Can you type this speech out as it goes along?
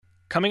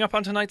Coming up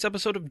on tonight's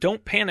episode of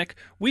Don't Panic,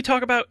 we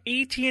talk about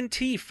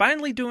AT&T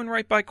finally doing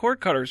right by cord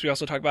cutters. We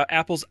also talk about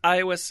Apple's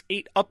iOS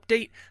 8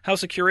 update, how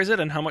secure is it,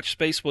 and how much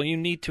space will you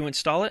need to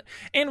install it.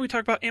 And we talk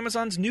about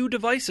Amazon's new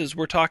devices.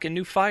 We're talking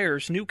new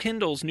Fires, new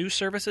Kindles, new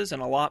services,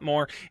 and a lot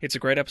more. It's a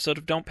great episode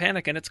of Don't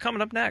Panic, and it's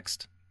coming up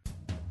next.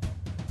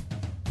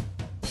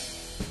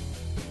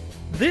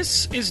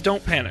 This is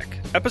Don't Panic,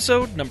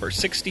 episode number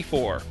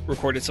 64,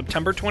 recorded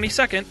September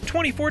 22nd,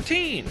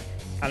 2014.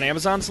 On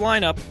Amazon's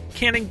lineup,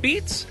 Canning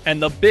Beats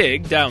and The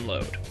Big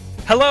Download.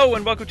 Hello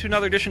and welcome to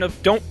another edition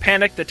of Don't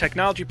Panic, the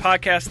technology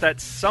podcast that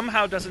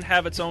somehow doesn't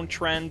have its own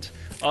trend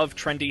of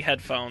trendy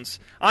headphones.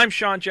 I'm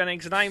Sean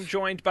Jennings and I am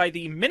joined by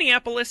the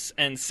Minneapolis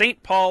and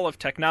St. Paul of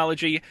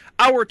technology,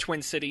 our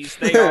Twin Cities.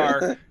 They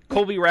are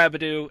Colby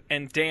Rabideau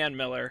and Dan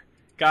Miller.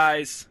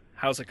 Guys,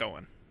 how's it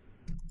going?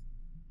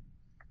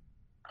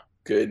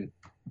 Good.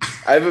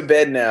 I have a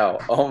bed now.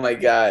 Oh my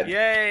god.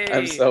 Yay!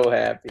 I'm so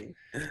happy.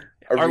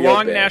 Our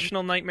long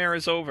national nightmare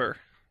is over.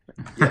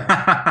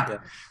 Yeah.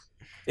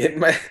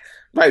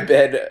 My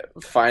bed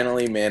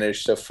finally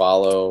managed to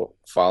follow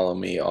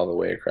me all the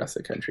way across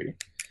the country.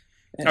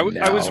 I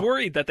was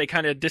worried that they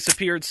kind of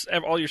disappeared.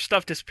 All your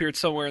stuff disappeared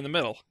somewhere in the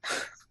middle.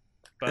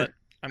 But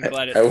I'm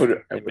glad it. I would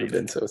have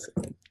been so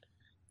sad.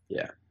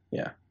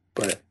 Yeah.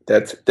 But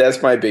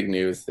that's my big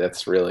news.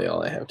 That's really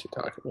all I have to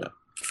talk about.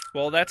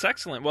 Well, that's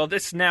excellent. Well,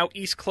 this now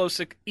East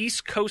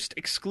Coast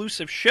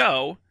exclusive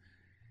show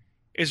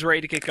is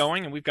ready to get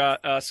going, and we've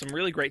got some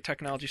really great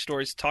technology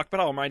stories to talk about.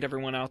 I'll remind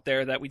everyone out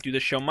there that we do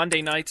this show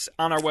Monday nights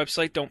on our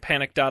website,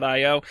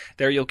 don'tpanic.io.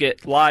 There you'll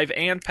get live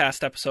and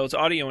past episodes,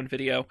 audio and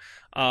video,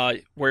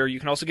 where you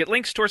can also get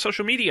links to our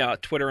social media,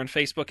 Twitter and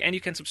Facebook, and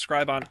you can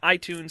subscribe on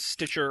iTunes,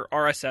 Stitcher,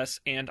 RSS,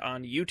 and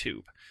on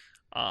YouTube.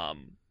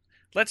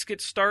 Let's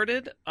get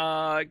started.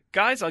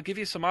 Guys, I'll give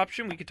you some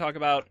option. We could talk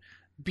about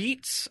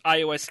Beats,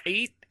 iOS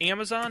 8,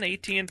 Amazon,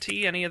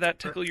 AT&T, any of that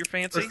tickle your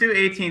fancy? Let's do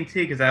AT&T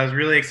because I was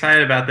really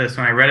excited about this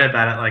when I read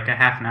about it like a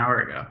half an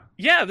hour ago.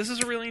 Yeah, this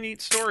is a really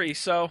neat story.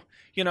 So,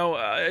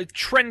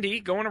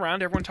 trendy, going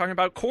around, everyone talking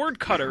about cord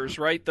cutters,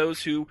 right?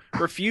 Those who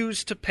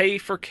refuse to pay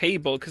for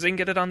cable because they can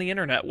get it on the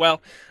internet.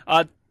 Well,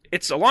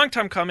 it's a long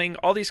time coming.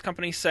 All these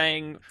companies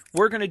saying,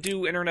 we're going to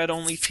do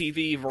internet-only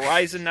TV.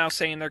 Verizon now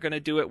saying they're going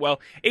to do it.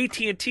 Well,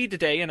 AT&T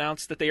today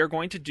announced that they are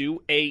going to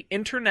do a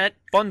internet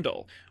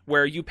bundle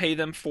where you pay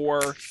them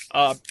for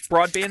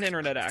broadband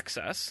internet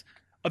access,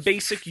 a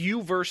basic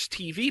U-verse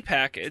TV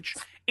package,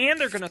 and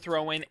they're going to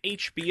throw in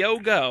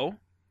HBO Go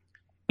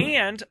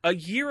and a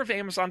year of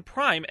Amazon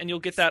Prime, and you'll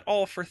get that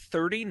all for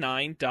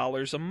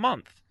 $39 a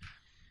month.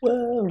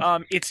 Whoa.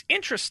 It's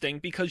interesting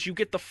because you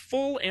get the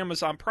full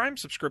Amazon Prime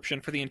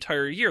subscription for the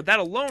entire year. That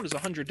alone is a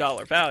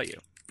 $100 value.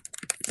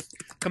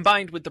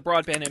 Combined with the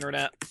broadband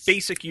internet,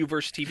 basic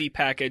U-verse TV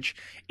package,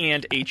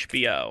 and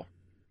HBO.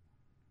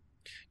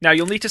 Now,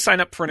 you'll need to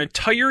sign up for an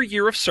entire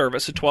year of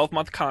service, a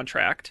 12-month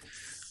contract.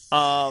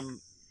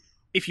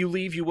 If you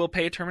leave, you will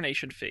pay a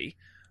termination fee.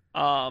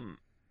 And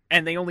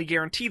they only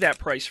guarantee that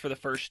price for the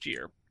first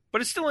year.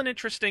 But it's still an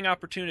interesting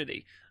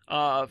opportunity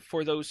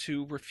for those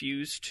who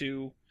refuse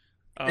to...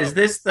 Is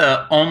this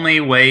the only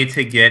way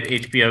to get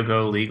HBO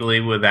Go legally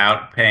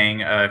without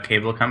paying a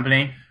cable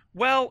company?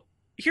 Well,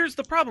 here's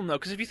the problem, though,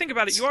 because if you think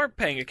about it, you are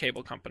paying a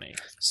cable company.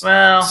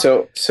 Well...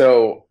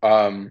 So,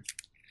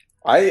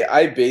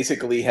 I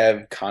basically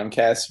have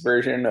Comcast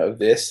version of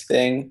this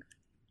thing,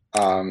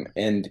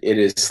 and it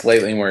is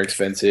slightly more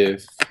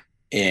expensive,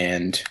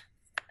 and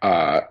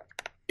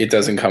it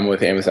doesn't come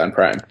with Amazon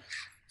Prime.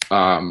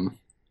 What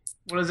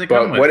does it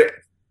come with?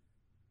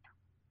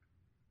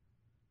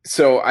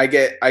 So I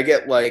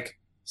get like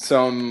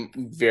some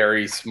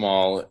very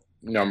small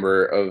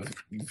number of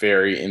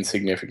very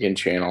insignificant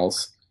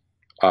channels.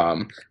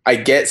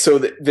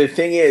 The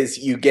thing is,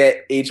 you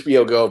get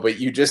HBO Go, but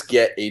you just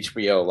get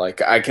HBO.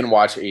 Like, I can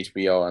watch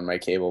HBO on my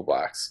cable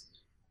box.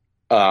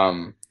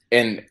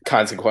 And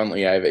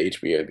consequently, I have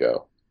HBO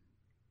Go.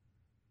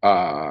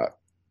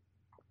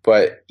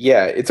 But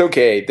yeah, it's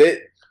okay.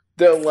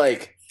 The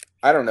like,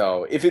 I don't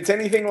know. If it's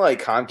anything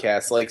like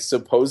Comcast, like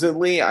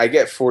supposedly I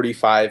get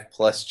 45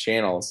 plus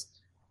channels.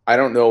 I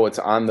don't know what's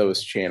on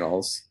those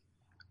channels.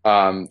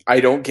 I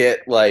don't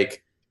get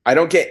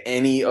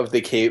any of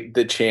the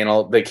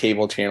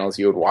cable channels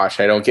you would watch.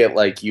 I don't get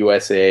like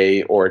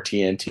USA or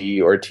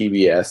TNT or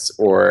TBS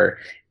or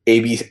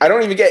ABC. I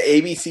don't even get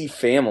ABC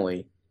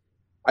Family.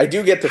 I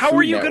do get the Food Network. How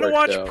are you going to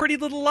watch though. Pretty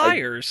Little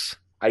Liars?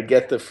 I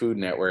get the Food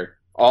Network.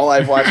 All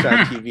I've watched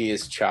on TV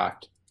is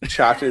Chopped.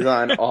 Chopped is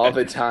on all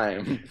the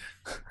time.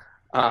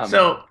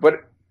 Go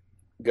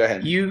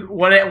ahead.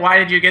 Why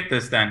did you get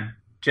this then?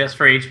 Just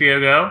for HBO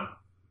Go?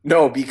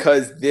 No,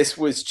 because this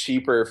was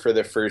cheaper for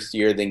the first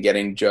year than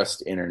getting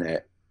just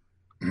internet.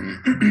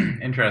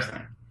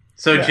 Interesting.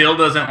 So Yeah. Jill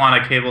doesn't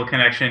want a cable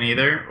connection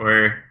either,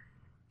 or?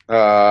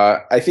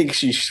 I think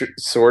she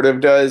sort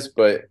of does,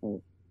 but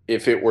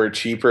if it were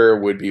cheaper,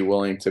 would be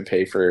willing to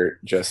pay for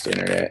just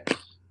internet.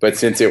 But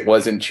since it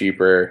wasn't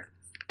cheaper,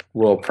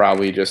 we'll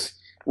probably just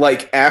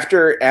like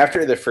after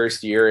the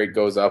first year, it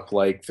goes up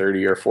like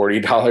 $30 or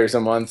 $40 a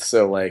month.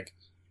 So like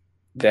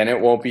then it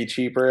won't be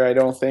cheaper, I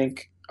don't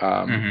think.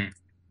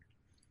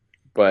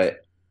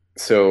 But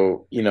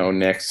so,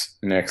 next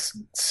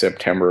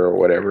September or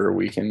whatever,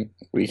 we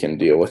can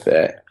deal with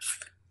that.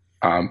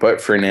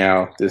 But for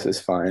now, this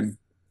is fine,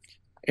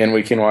 and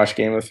we can watch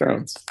Game of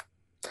Thrones.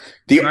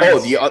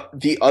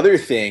 The other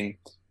thing.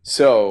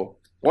 So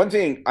one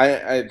thing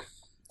I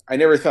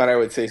never thought I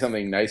would say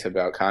something nice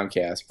about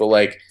Comcast, but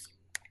like,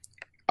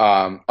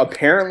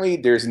 apparently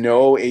there's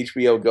no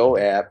HBO Go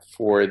app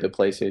for the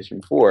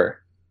PlayStation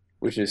 4,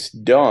 which is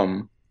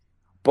dumb,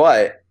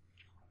 but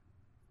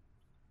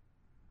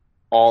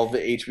all the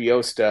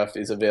HBO stuff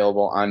is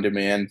available on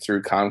demand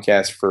through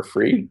Comcast for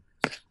free.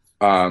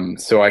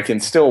 So I can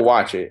still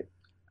watch it,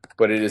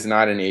 but it is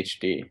not in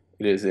HD.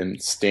 It is in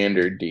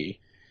standard D.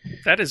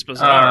 That is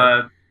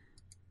bizarre.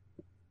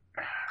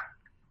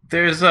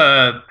 There's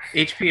a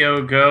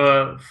HBO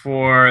Go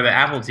for the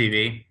Apple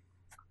TV.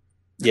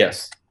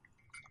 Yes.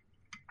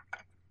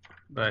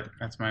 But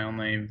that's my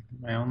only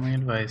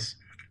advice.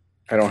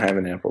 I don't have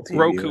an Apple TV.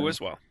 Roku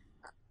as well.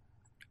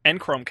 And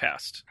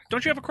Chromecast.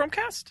 Don't you have a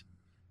Chromecast?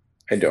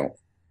 I don't.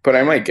 But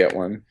I might get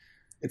one.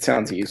 It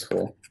sounds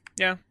useful.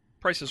 Yeah,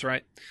 price is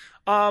right.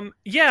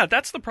 Yeah,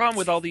 that's the problem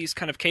with all these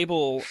kind of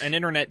cable and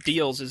internet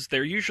deals is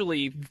they're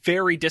usually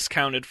very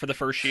discounted for the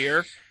first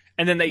year,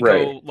 and then they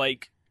go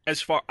like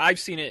as far. I've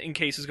seen it in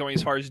cases going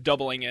as far as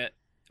doubling it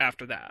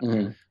after that.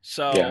 Mm-hmm.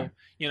 So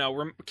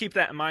keep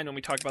that in mind when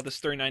we talk about this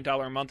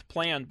 $39 a month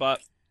plan.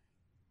 But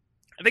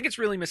I think it's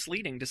really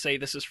misleading to say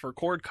this is for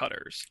cord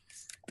cutters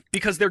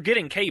because they're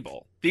getting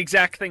cable, the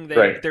exact thing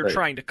they're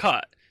trying to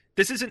cut.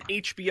 This isn't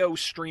HBO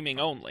streaming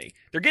only.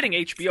 They're getting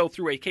HBO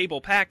through a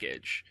cable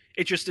package.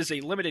 It just is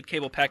a limited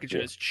cable package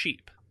and it's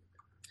cheap.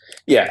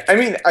 Yeah, I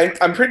mean,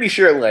 I'm pretty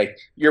sure like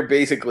you're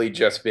basically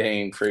just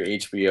paying for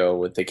HBO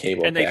with the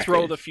cable and they package.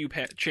 Throw the few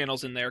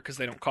channels in there because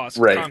they don't cost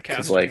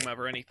Comcast or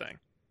whomever anything.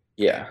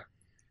 Yeah.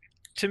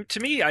 To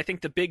me, I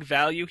think the big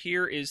value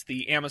here is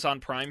the Amazon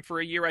Prime for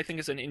a year. I think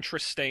is an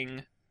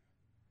interesting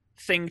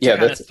thing to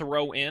kind of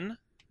throw in.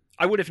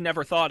 I would have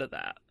never thought of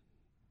that.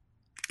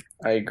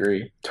 I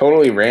agree.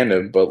 Totally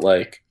random, but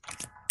like,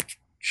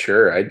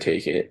 sure, I'd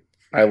take it.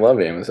 I love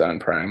Amazon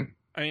Prime.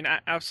 I mean,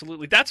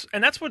 absolutely. That's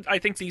what I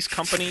think these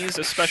companies,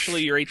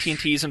 especially your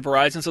AT&Ts and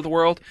Verizons of the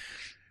world,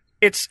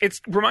 it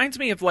reminds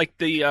me of like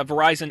the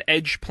Verizon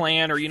Edge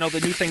plan, or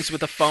the new things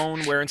with the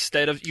phone where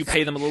instead of you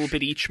pay them a little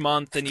bit each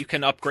month and you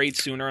can upgrade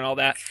sooner and all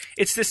that.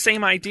 It's the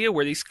same idea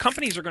where these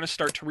companies are going to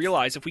start to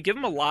realize if we give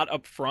them a lot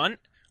up front,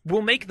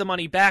 we'll make the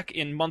money back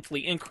in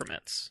monthly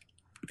increments.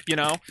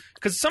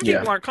 Because some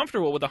people aren't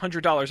comfortable with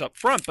 $100 up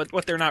front, but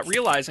what they're not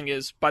realizing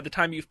is by the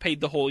time you've paid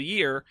the whole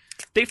year,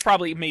 they've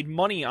probably made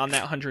money on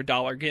that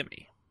 $100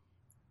 gimme.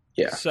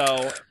 Yeah.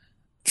 So.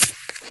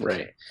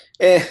 Right.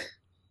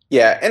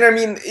 Yeah, and I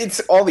mean,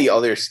 it's all the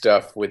other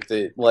stuff with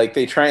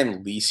they try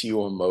and lease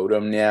you a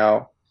modem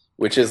now,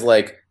 which is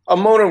like, a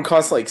modem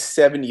costs like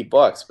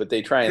 $70, but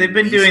they try and they've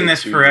been doing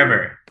this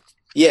forever.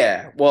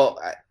 Yeah, well,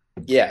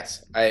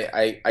 yes,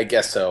 I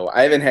guess so.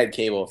 I haven't had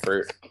cable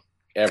for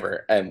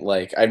ever, and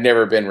like I've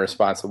never been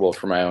responsible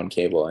for my own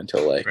cable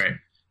until a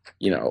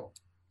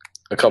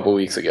couple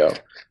weeks ago.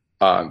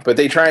 But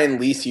they try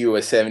and lease you a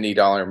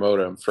 $70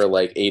 modem for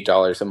like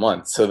 $8 a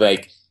month, so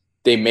like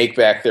they make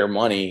back their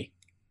money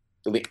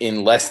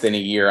in less than a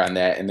year on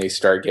that, and they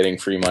start getting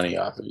free money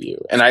off of you.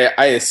 And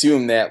I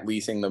assume that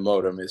leasing the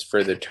modem is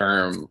for the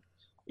term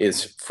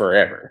is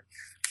forever.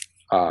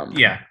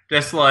 Yeah,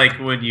 just like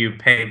when you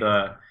pay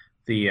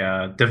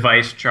the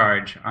device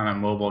charge on a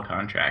mobile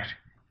contract.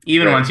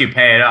 Even once you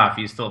pay it off,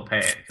 you still pay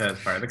it because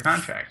it's part of the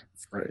contract.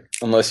 Right.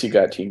 Unless you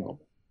got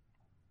T-Mobile.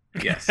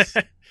 Yes.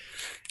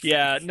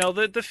 Yeah, no,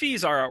 the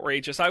fees are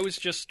outrageous. I was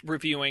just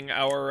reviewing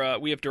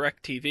we have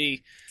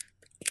DirecTV,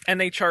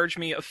 and they charge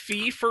me a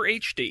fee for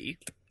HD,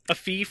 a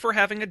fee for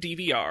having a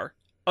DVR,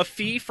 a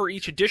fee for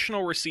each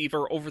additional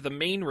receiver over the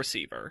main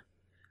receiver.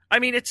 I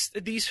mean,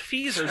 these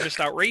fees are just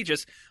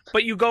outrageous,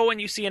 but you go and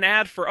you see an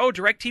ad for,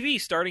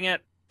 DirecTV starting at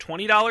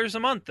 $20 a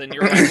month, and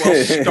you're like,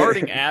 well,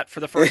 starting at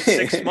for the first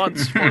 6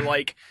 months for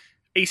like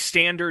a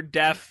standard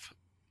def,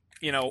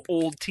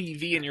 old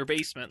TV in your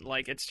basement.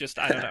 Like, it's just,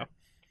 I don't know.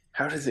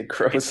 How does it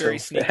grow it's so very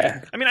sneaky.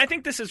 fast? I mean, I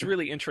think this is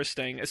really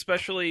interesting,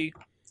 especially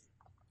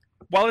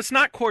while it's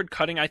not cord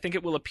cutting. I think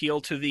it will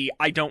appeal to the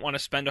I don't want to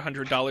spend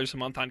 $100 a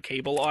month on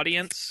cable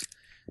audience.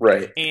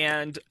 Right.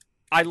 And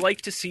I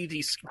like to see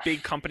these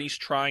big companies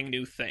trying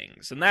new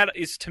things. And that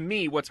is, to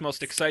me, what's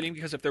most exciting,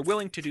 because if they're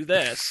willing to do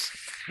this,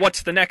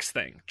 what's the next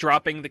thing?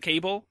 Dropping the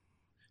cable?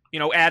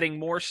 Adding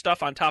more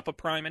stuff on top of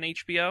Prime and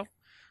HBO?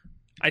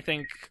 I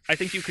think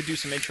you could do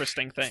some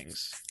interesting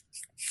things.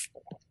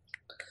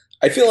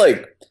 I feel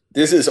like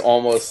this is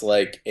almost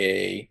like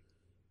okay,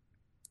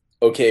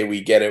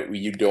 we get it,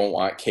 you don't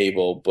want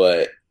cable,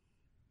 but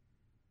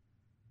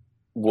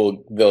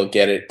they'll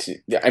get it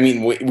I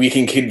mean, we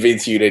can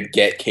convince you to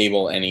get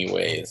cable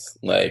anyways,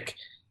 like,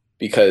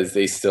 because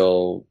they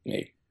still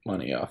make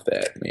money off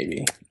that,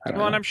 maybe. I don't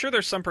know. And I'm sure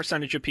there's some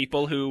percentage of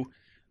people who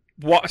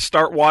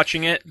start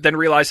watching it, then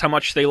realize how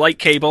much they like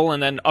cable,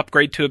 and then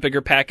upgrade to a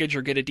bigger package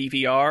or get a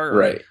DVR.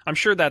 Right. I'm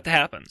sure that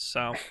happens.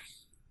 So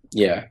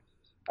Yeah.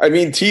 I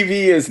mean,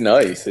 TV is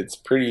nice. It's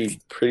pretty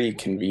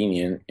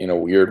convenient in a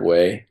weird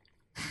way.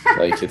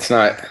 Like, it's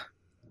not,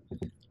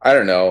 I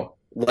don't know.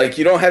 Like,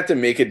 you don't have to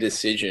make a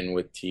decision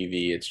with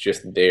TV. It's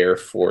just there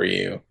for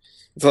you.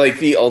 It's like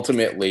the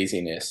ultimate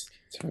laziness.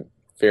 It's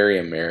very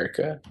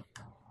America.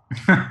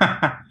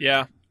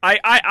 Yeah.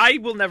 I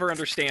will never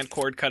understand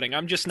cord cutting.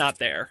 I'm just not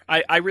there.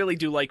 I really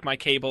do like my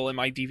cable and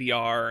my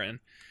DVR, and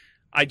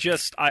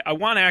I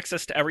want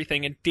access to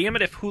everything. And damn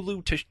it if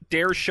Hulu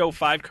dares show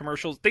 5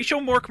 commercials. They show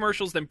more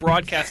commercials than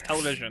broadcast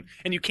television,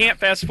 and you can't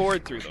fast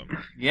forward through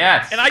them.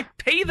 Yes. And I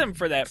pay them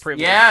for that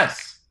privilege.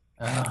 Yes.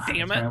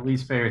 Damn That's it. my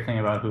least favorite thing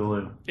about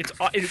Hulu. It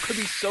could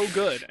be so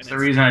good. It's the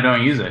reason I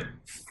don't use it.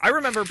 I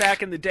remember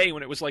back in the day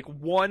when it was like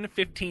one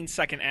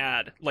 15-second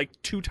ad, like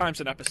 2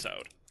 times an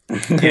episode.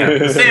 Yeah,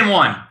 the same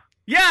one.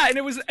 Yeah, and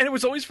it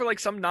was always for like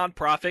some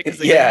nonprofit because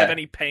they didn't have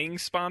any paying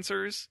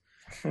sponsors.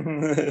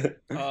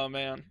 Oh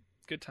man,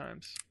 good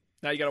times.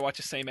 Now you got to watch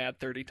the same ad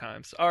 30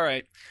 times. All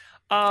right,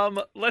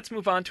 let's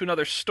move on to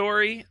another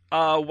story.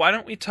 Why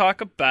don't we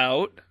talk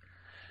about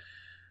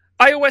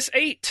iOS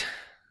 8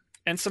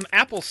 and some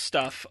Apple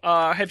stuff?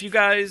 Have you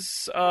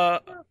guys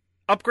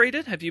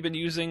upgraded? Have you been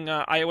using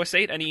iOS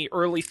 8? Any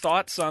early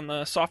thoughts on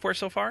the software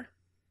so far?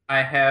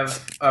 I have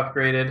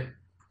upgraded.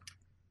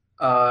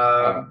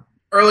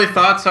 Early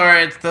thoughts are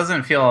it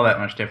doesn't feel all that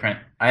much different.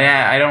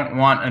 I don't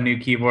want a new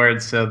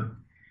keyboard, so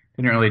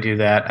didn't really do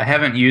that. I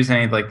haven't used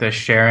any like the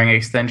sharing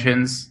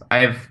extensions.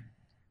 I've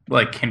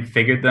like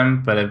configured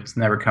them, but it's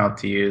never come up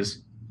to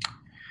use.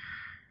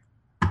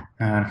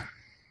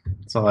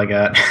 That's all I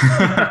got.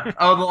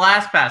 Oh, the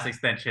LastPass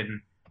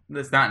extension.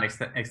 That's not an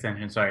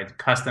extension. Sorry, it's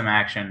custom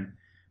action.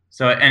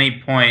 So at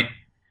any point,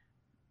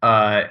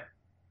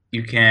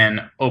 you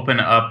can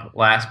open up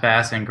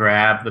LastPass and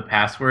grab the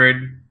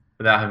password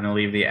without having to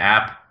leave the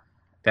app.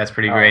 That's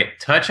pretty great.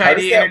 Touch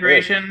ID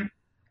integration.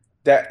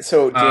 Dan,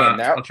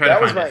 that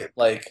was my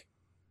like.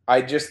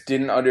 I just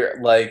didn't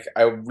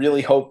I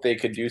really hoped they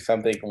could do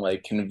something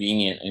like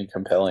convenient and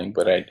compelling,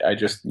 but I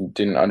just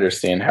didn't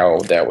understand how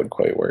that would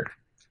quite work.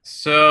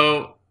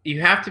 So you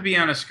have to be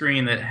on a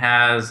screen that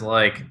has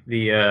like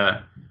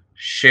the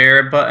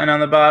share button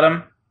on the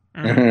bottom.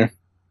 Mm-hmm.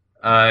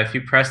 If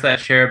you press that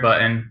share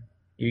button,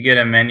 you get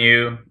a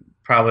menu,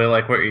 probably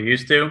like what you're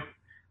used to.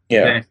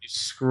 Yeah. Then if you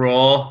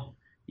scroll,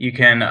 you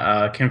can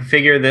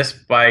configure this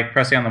by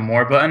pressing on the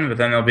More button, but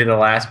then there'll be the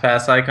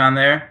LastPass icon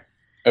there.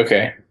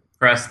 Okay.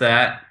 Press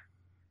that.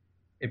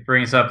 It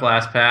brings up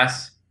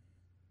LastPass.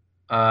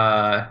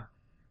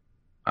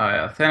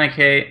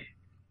 Authenticate.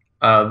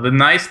 The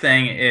nice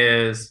thing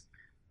is,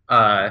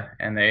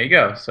 and there you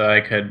go. So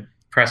I could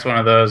press one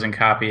of those and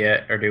copy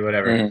it or do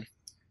whatever.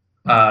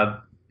 Mm-hmm.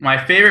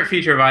 My favorite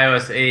feature of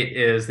iOS 8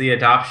 is the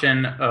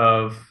adoption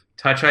of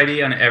Touch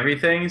ID on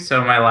everything.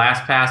 So my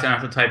LastPass, I don't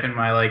have to type in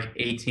my like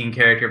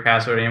 18-character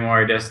password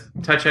anymore. Just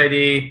Touch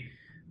ID.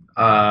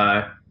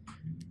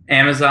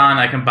 Amazon,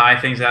 I can buy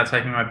things without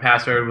typing my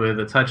password with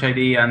a Touch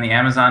ID on the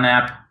Amazon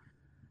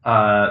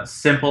app.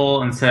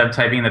 Simple, instead of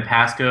typing the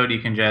passcode, you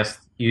can just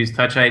use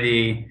Touch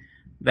ID.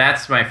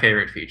 That's my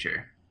favorite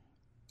feature.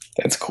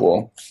 That's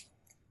cool.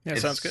 Yeah,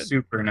 sounds good.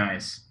 Super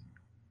nice.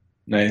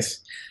 Nice.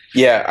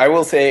 Yeah, I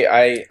will say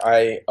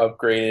I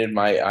upgraded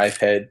my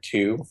iPad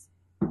too.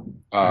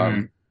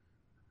 I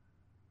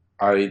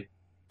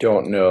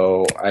don't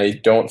know. I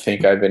don't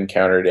think I've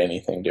encountered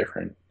anything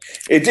different.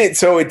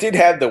 It did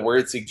have the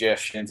word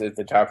suggestions at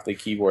the top of the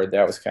keyboard.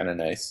 That was kind of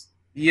nice.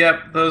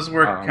 Yep, those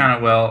work kind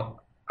of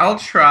well. I'll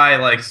try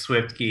like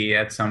SwiftKey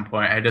at some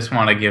point. I just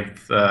want to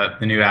give the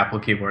new Apple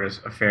keyboard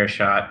a fair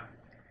shot.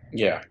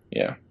 Yeah.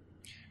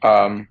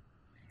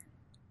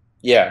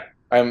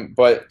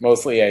 But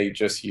mostly I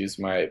just use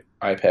my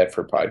iPad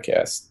for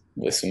podcast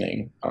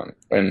listening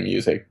and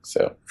music.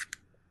 So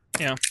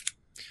yeah.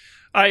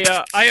 I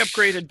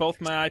upgraded both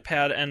my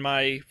iPad and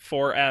my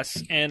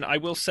 4S, and I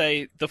will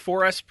say the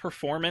 4S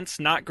performance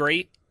not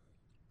great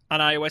on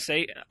iOS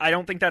 8. I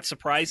don't think that's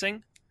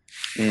surprising.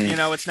 You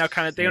know, it's now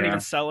kind of they don't even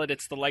sell it.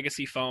 It's the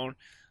legacy phone,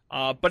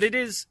 but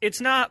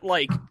it's not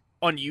like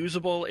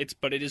unusable.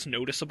 But it is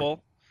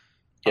noticeable.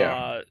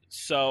 Yeah.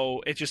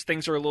 So it just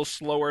things are a little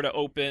slower to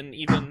open.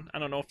 Even I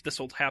don't know if this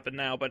will happen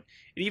now, but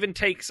it even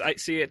takes. I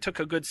see it took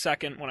a good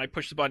second when I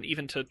pushed the button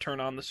even to turn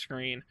on the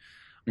screen.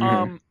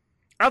 Mm-hmm.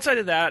 Outside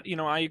of that, you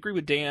know, I agree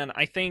with Dan.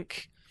 I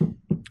think,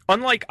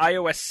 unlike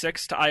iOS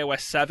 6 to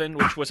iOS 7,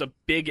 which was a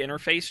big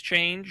interface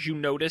change, you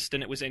noticed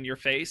and it was in your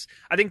face,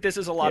 I think this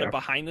is a lot of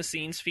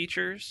behind-the-scenes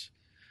features.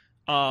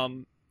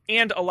 And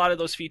a lot of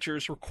those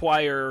features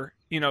require,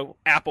 you know,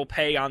 Apple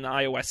Pay on the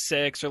iOS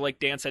 6, or like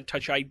Dan said,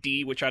 Touch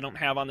ID, which I don't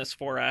have on this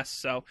 4S.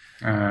 So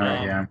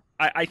I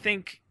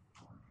think,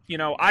 you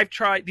know, I've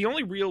tried... The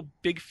only real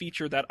big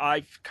feature that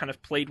I've kind of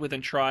played with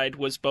and tried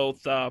was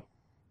both the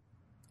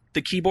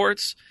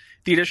keyboards,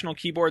 the additional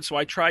keyboard. So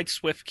I tried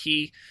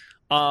SwiftKey.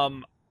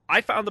 I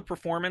found the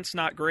performance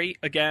not great.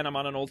 Again, I'm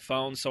on an old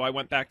phone, so I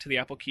went back to the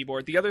Apple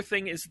keyboard. The other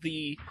thing is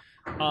the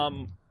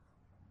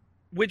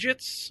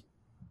widgets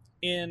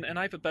and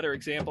I have a better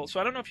example. So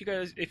I don't know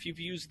if you've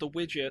used the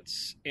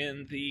widgets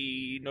in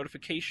the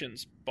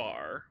notifications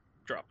bar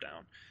drop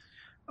down.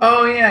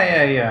 Oh,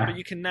 yeah. But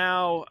you can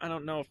now, I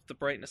don't know if the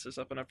brightness is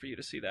up enough for you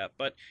to see that,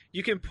 but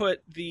you can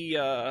put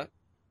the,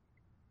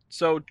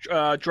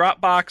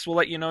 Dropbox will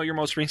let you know your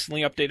most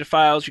recently updated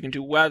files. You can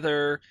do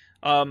weather.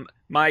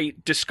 My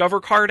Discover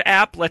Card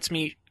app lets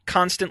me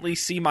constantly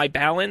see my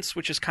balance,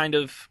 which is kind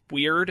of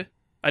weird.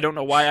 I don't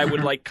know why I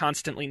would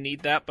constantly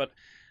need that, but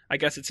I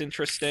guess it's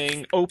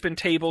interesting. Open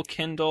Table,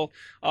 Kindle,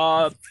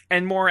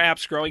 and more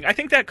apps growing. I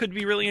think that could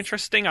be really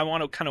interesting. I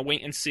want to kind of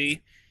wait and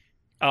see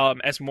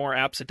as more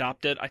apps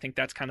adopt it. I think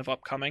that's kind of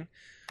upcoming.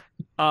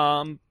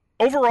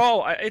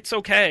 Overall, it's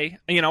okay.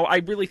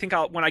 I really think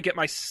when I get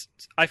my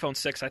iPhone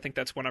 6, I think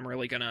that's when I'm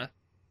really going to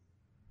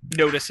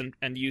notice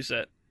and use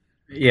it.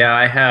 Yeah,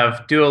 I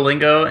have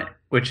Duolingo,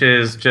 which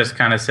is just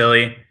kind of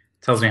silly. It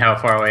tells me how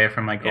far away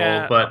from my goal.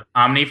 Yeah. But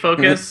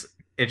OmniFocus,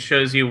 it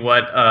shows you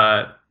what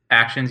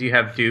actions you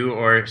have due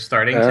or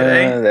starting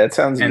today. That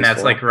sounds and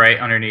useful. That's right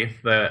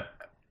underneath the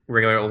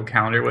regular old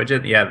calendar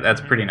widget. Yeah,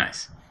 that's pretty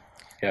nice.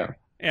 Yeah.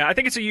 Yeah, I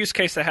think it's a use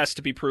case that has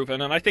to be proven,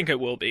 and I think it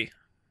will be.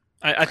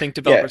 I think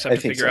developers have to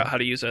figure out how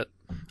to use it.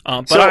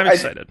 But I'm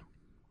excited.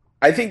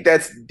 I think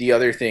that's the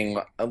other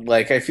thing.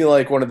 I feel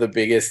like one of the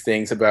biggest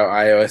things about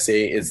iOS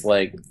 8 is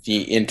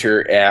the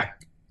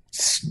inter-app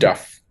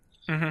stuff.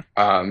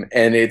 Mm-hmm.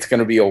 And it's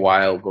going to be a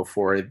while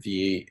before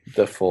the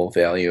full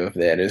value of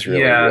that is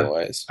really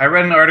realized. I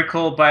read an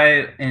article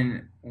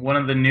in one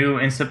of the new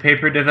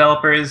Instapaper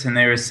developers, and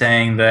they were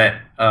saying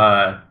that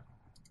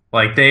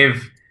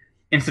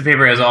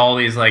Instapaper has all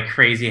these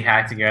crazy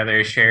hacked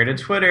together, shared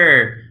to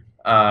Twitter,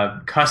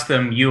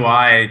 custom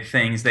UI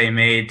things they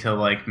made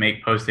to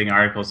make posting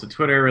articles to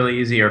Twitter really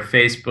easy, or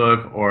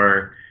Facebook,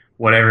 or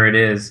whatever it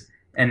is.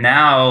 And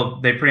now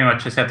they pretty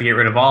much just have to get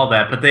rid of all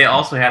that, but they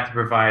also have to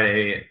provide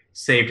a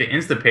save to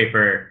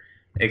Instapaper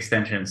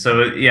extension.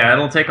 So yeah,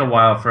 it'll take a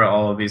while for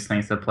all of these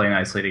things to play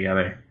nicely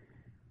together.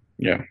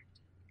 Yeah.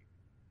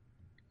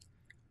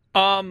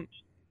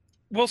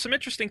 Well, some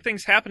interesting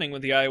things happening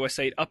with the iOS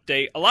 8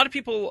 update. A lot of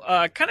people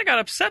kind of got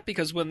upset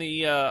because when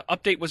the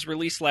update was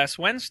released last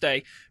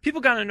Wednesday, people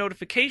got a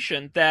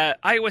notification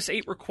that iOS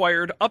 8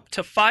 required up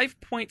to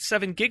 5.7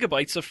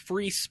 gigabytes of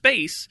free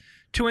space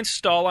to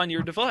install on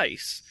your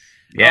device.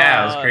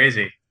 Yeah, it was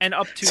crazy. And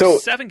up to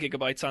 7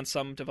 gigabytes on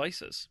some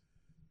devices.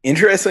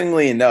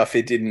 Interestingly enough,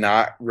 it did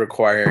not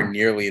require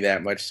nearly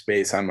that much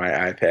space on my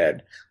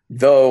iPad,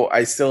 though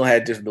I still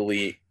had to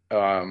delete.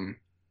 Oh,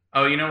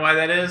 you know why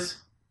that is?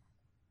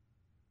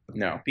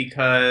 No.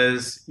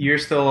 Because you're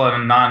still on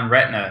a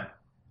non-Retina,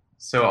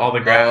 so all the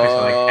graphics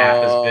are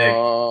half as big.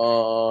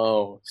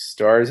 Oh,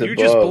 stars above. You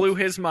just blew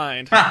his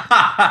mind.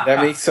 That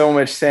makes so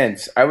much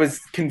sense. I was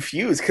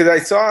confused because I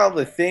saw all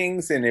the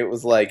things and it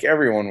was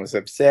everyone was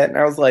upset. And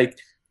I was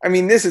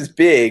this is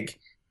big.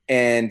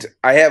 And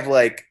I have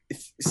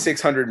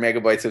 600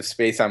 megabytes of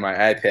space on my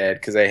iPad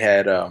because I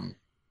had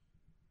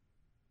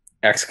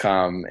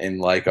XCOM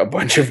and a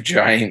bunch of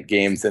giant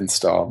games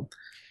installed.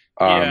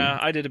 Yeah,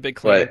 I did a big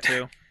cleanup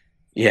too.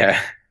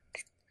 Yeah.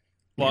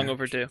 Long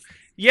overdue.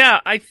 Yeah,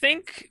 I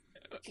think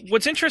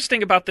what's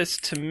interesting about this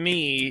to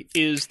me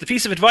is the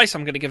piece of advice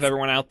I'm going to give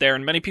everyone out there,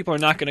 and many people are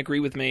not going to agree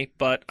with me,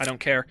 but I don't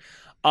care.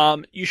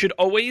 You should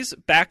always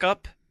back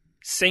up,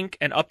 sync,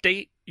 and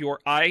update your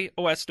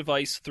iOS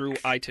device through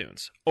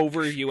iTunes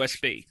over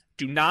USB.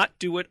 Do not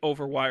do it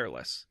over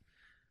wireless.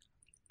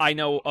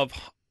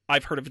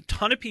 I've heard of a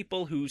ton of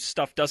people whose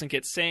stuff doesn't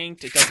get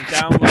synced, it doesn't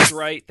download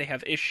right, they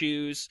have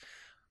issues.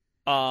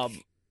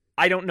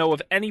 I don't know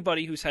of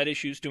anybody who's had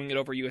issues doing it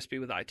over USB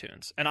with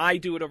iTunes. And I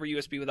do it over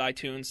USB with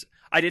iTunes.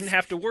 I didn't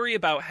have to worry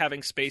about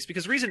having space,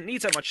 because the reason it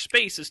needs that much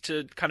space is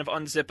to kind of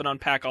unzip and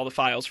unpack all the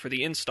files for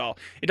the install.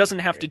 It doesn't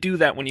have to do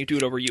that when you do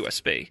it over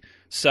USB.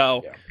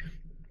 So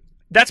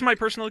that's my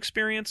personal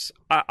experience.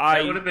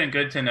 That would have been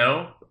good to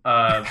know.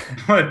 But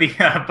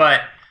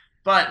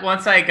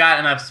once I got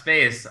enough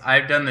space,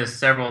 I've done this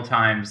several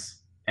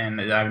times, and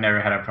I've never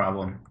had a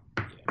problem.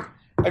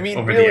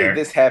 Really,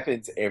 this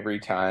happens every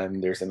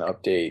time there's an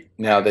update.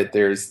 Now that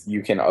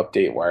you can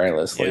update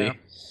wirelessly,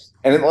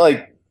 and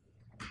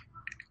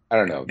I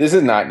don't know. This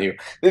is not new.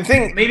 The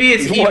thing, maybe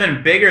it's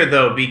even bigger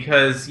though,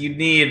 because you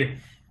need.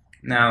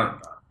 Now,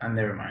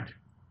 never mind.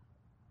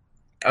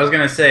 I was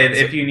gonna say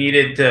if you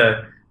needed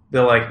the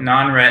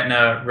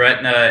non-Retina,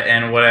 Retina,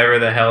 and whatever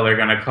the hell they're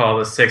gonna call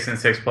the 6 and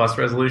 6 Plus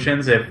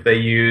resolutions, if they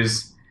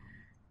use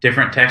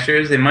different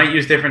textures, they might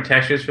use different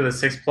textures for the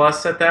 6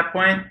 Plus at that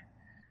point.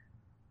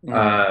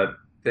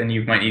 Then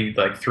you might need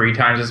 3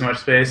 times as much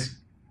space.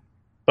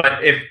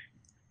 But if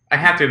I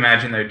have to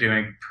imagine they're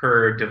doing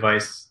per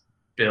device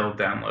build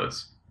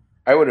downloads.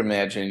 I would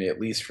imagine, at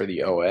least for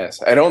the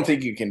OS. I don't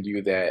think you can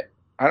do that.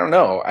 I don't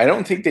know. I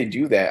don't think they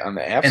do that on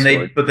the App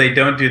Store. But they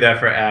don't do that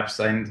for apps.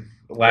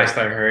 Last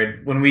I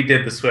heard, when we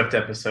did the Swift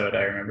episode,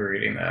 I remember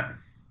reading that.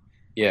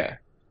 Yeah.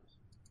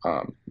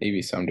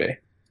 Maybe someday.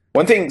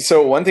 One thing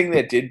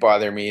that did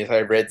bother me is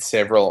I read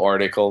several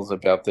articles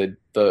about the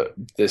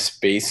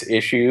space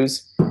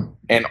issues,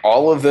 and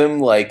all of them,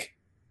 like,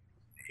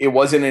 it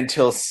wasn't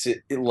until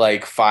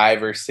like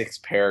 5 or 6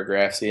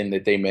 paragraphs in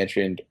that they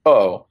mentioned,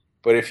 oh,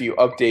 but if you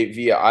update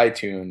via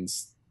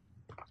iTunes,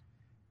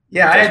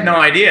 Yeah, I had no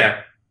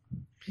idea.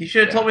 You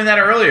should have told me that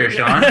earlier,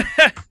 Sean.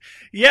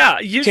 Yeah,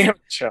 damn,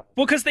 Sean.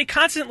 well, because they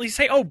constantly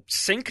say, "Oh,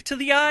 sync to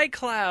the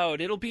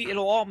iCloud.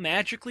 It'll all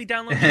magically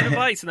download to your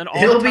device," and then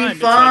all It'll the time be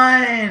it's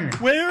fine.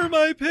 like, "Where are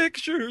my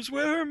pictures?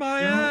 Where are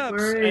my Don't apps?"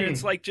 worry. And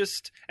it's like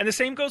and the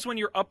same goes when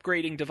you're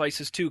upgrading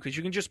devices too, because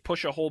you can just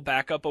push a whole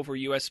backup over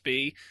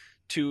USB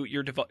to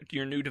your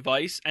new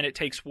device, and it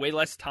takes way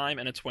less time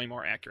and it's way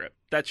more accurate.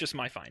 That's just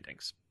my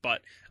findings,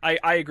 but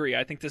I agree.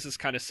 I think this is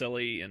kind of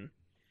silly, and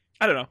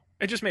I don't know.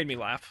 It just made me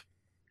laugh.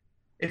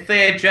 If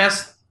they had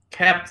just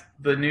kept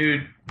the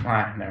new,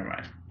 never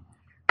mind.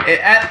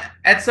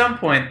 At some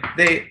point,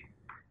 they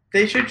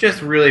should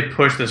just really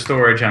push the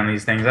storage on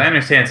these things. I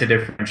understand it's a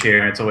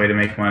differentiator, it's a way to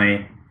make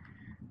money.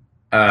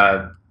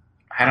 I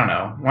don't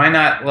know. Why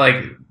not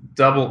like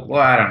double?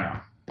 Well, I don't know.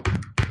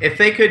 If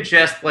they could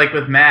just, like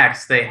with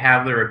Macs, they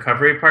have the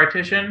recovery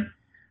partition.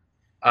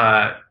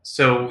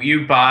 So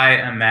you buy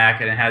a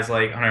Mac and it has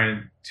like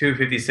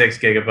 256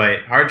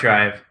 gigabyte hard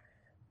drive,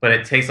 but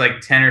it takes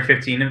like 10 or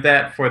 15 of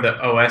that for the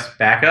OS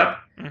backup.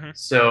 Mm-hmm.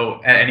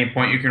 So at any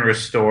point you can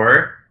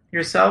restore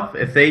yourself.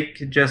 If they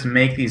could just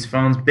make these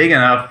phones big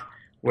enough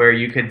where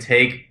you could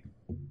take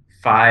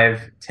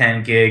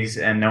 5-10 gigs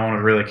and no one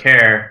would really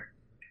care,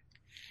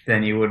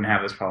 then you wouldn't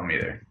have this problem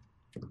either.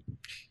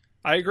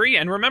 I agree.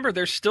 And remember,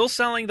 they're still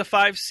selling the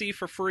 5C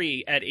for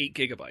free at 8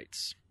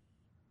 gigabytes.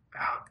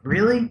 Oh,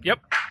 really? Yep.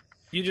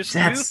 You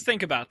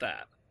think about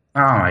that. Oh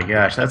my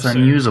gosh, that's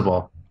Absurd.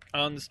 unusable.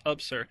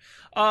 Absurd.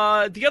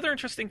 The other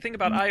interesting thing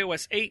about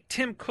iOS 8,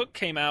 Tim Cook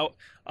came out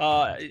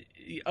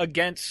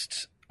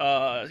against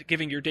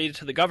giving your data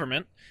to the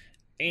government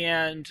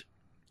and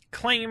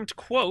claimed,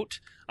 quote,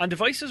 on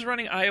devices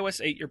running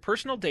iOS 8, your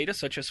personal data,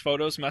 such as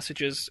photos,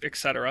 messages,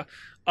 etc.,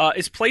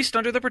 is placed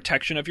under the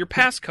protection of your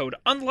passcode.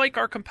 Unlike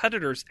our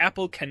competitors,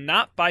 Apple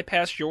cannot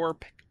bypass your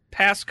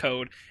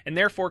passcode and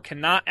therefore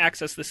cannot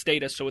access this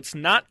data, so it's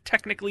not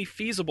technically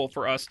feasible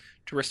for us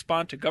to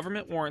respond to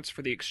government warrants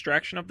for the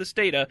extraction of this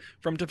data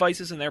from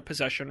devices in their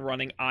possession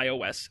running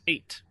iOS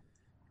 8.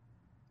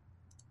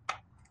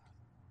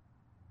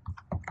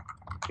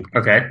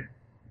 Okay.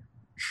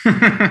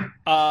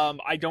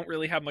 I don't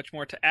really have much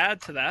more to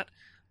add to that.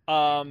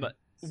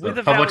 With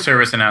a public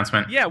service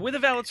announcement. Yeah, with a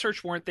valid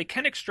search warrant, they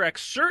can extract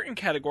certain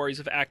categories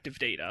of active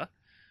data,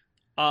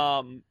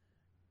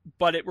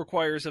 but it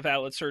requires a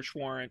valid search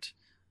warrant.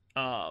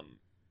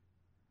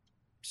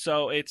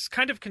 So it's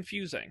kind of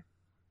confusing.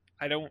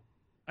 I don't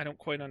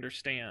quite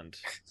understand.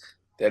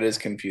 That is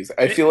confusing.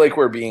 I feel like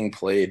we're being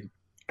played.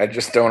 I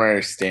just don't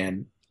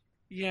understand.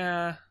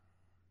 Yeah.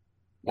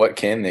 What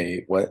can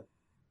they read?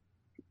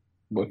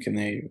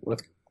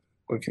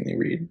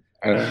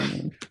 I don't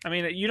know. I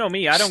mean, you know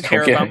me. I don't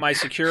care about my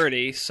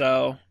security,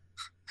 so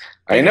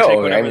I know. Take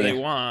whatever they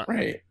want.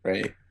 Right.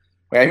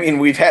 I mean,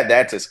 we've had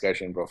that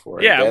discussion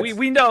before. Yeah,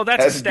 we know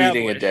that's established.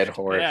 Beating a dead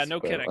horse. Yeah,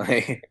 no kidding.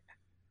 Like...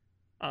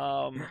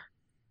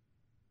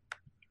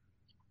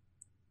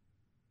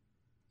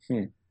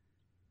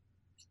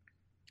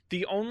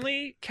 The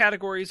only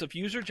categories of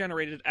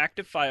user-generated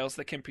active files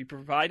that can be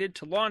provided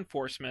to law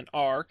enforcement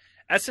are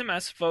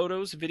SMS,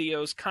 photos,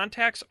 videos,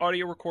 contacts,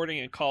 audio recording,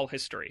 and call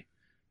history.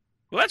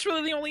 Well, that's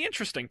really the only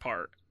interesting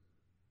part.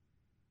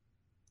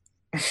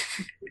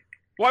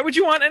 Why would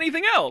you want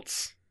anything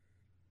else?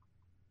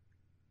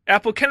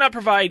 Apple cannot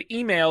provide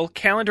email,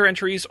 calendar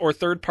entries, or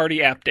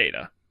third-party app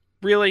data.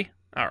 Really?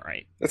 All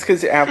right. That's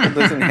because Apple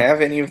doesn't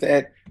have any of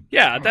that.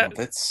 Yeah,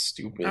 that's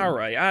stupid. All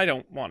right, I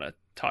don't want to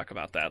talk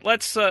about that.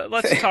 Let's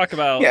talk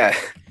about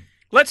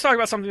Let's talk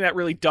about something that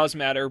really does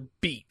matter: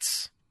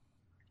 Beats.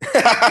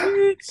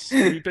 Beats.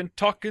 We've been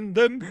talking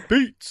them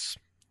Beats.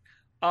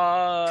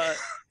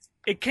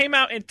 It came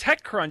out in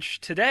TechCrunch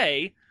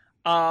today.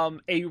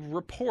 A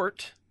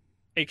report,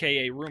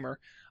 aka rumor,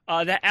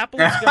 that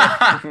Apple is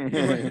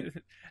going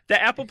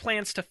that Apple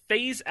plans to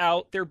phase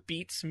out their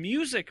Beats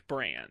Music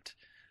brand.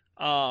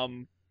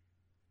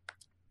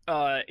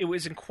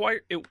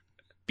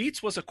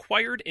 Beats was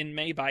acquired in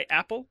May by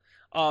Apple,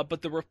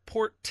 but the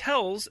report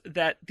tells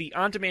that the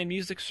on-demand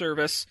music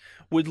service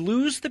would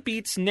lose the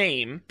Beats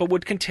name, but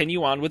would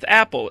continue on with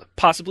Apple,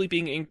 possibly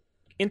being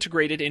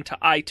integrated into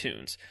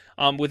iTunes,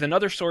 with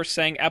another source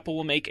saying Apple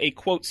will make a,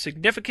 quote,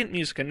 significant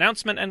music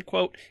announcement, end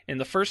quote, in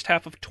the first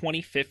half of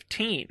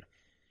 2015.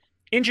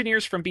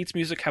 Engineers from Beats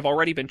Music have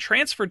already been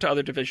transferred to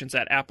other divisions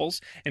at Apple's,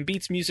 and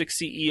Beats Music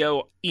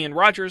CEO Ian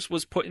Rogers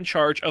was put in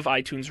charge of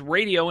iTunes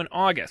Radio in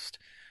August.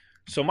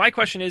 So my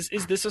question is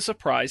this a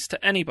surprise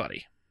to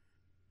anybody?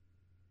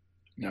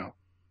 No.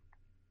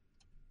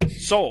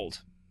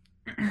 Sold.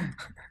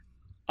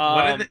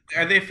 Are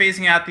they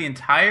phasing out the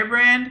entire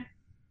brand?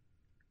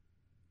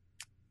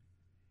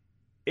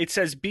 It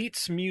says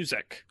Beats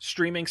Music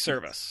streaming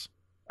service.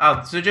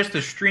 Oh, so just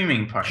the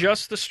streaming part.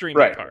 Just the streaming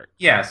Right. part.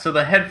 Yeah, so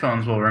the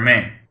headphones will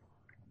remain.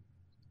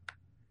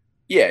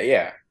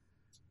 Yeah.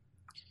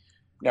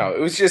 No, it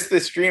was just the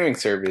streaming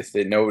service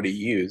that nobody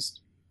used.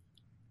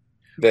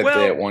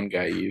 That one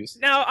guy used.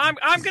 Now, I'm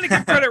going to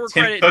give credit where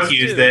Tim credit Cook is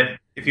used due. it.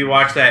 If you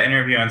watch that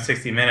interview on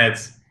 60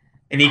 Minutes,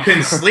 and he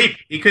couldn't sleep.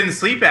 He couldn't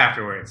sleep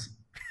afterwards.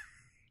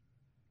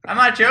 I'm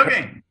not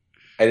joking.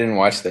 I didn't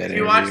watch that. Did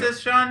you watch this,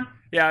 Sean?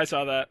 Yeah, I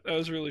saw that. That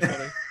was really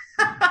funny.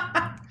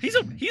 He's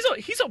a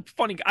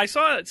funny guy. I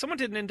saw someone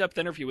did an in-depth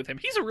interview with him.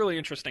 He's a really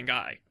interesting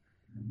guy.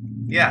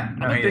 Yeah,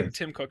 I'm a big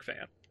Tim Cook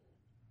fan.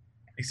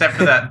 Except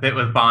for that bit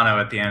with Bono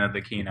at the end of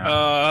the keynote.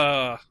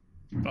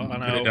 Bono.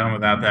 Could have done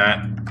without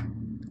that.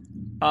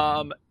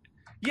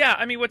 Yeah,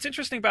 I mean, what's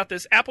interesting about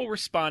this, Apple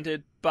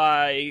responded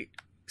by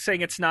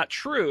saying it's not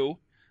true,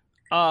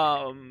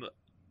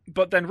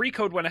 but then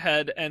Recode went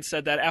ahead and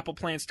said that Apple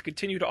plans to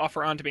continue to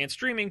offer on-demand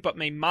streaming, but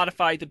may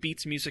modify the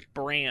Beats Music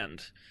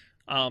brand.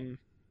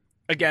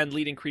 Again,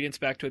 leading credence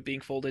back to it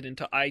being folded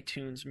into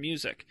iTunes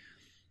Music.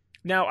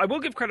 Now, I will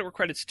give credit where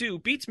credit's due.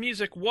 Beats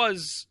Music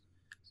was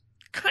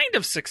kind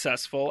of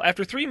successful.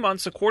 After 3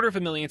 months,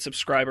 250,000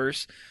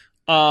 subscribers.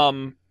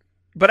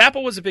 But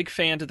Apple was a big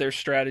fan of their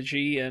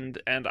strategy, and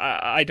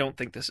I don't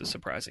think this is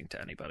surprising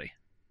to anybody.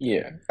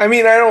 Yeah. I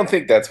mean, I don't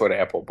think that's what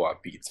Apple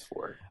bought Beats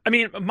for. I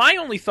mean, my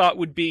only thought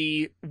would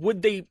be,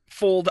 would they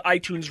fold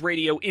iTunes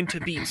Radio into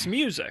Beats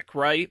Music,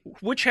 right?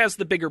 Which has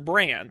the bigger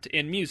brand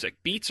in music,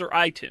 Beats or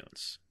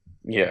iTunes?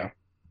 Yeah.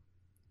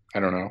 I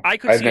don't know.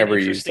 I've never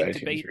used iTunes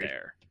debate Radio.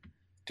 there.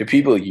 Do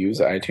people use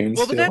iTunes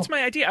Well, still? but that's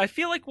my idea. I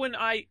feel like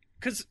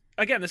because,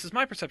 again, this is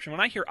my perception.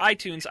 When I hear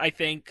iTunes, I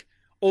think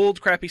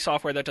old, crappy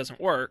software that doesn't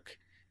work.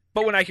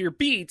 But when I hear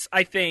Beats,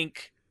 I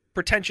think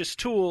pretentious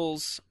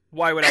tools.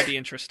 Why would I be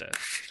interested?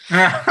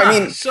 I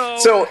mean,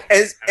 so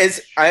as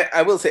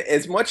I will say,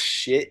 as much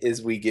shit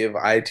as we give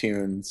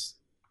iTunes,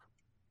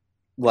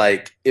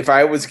 like if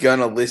I was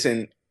gonna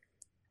listen,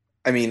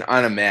 I mean,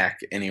 on a Mac,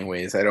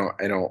 anyways. I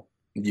don't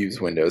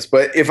use Windows,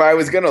 but if I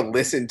was gonna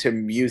listen to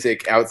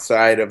music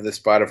outside of the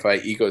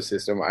Spotify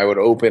ecosystem, I would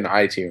open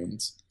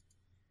iTunes.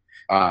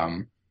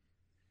 I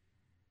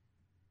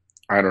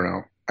don't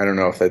know. I don't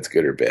know if that's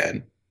good or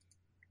bad.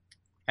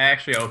 I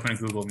actually open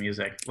Google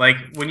Music. Like,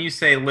 when you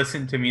say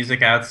listen to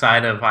music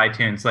outside of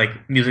iTunes,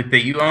 like music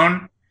that you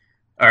own?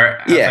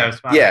 Or outside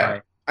of Spotify? Yeah.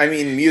 I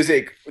mean,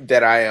 music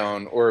that I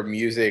own, or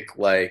music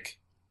like,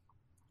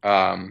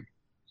 I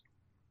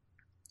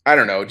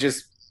don't know,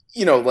 just,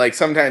 like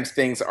sometimes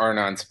things aren't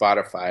on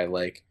Spotify.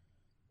 Like,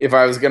 if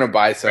I was going to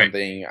buy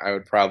something, I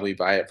would probably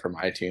buy it from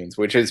iTunes,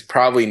 which is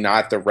probably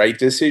not the right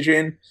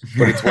decision,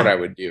 but it's what I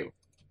would do.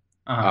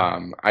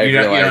 You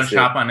don't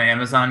shop on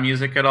Amazon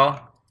Music at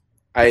all?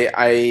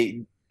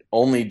 I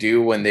only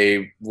do when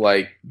they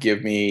like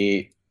give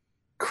me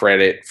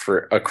credit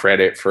for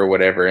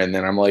whatever, and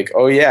then I'm like,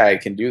 oh yeah, I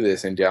can do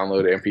this and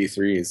download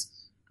MP3s.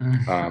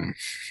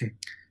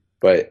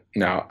 But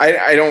no,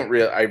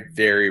 I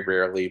very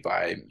rarely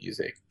buy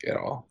music at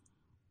all,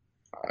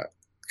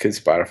 because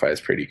Spotify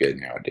is pretty good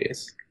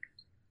nowadays.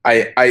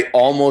 I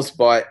almost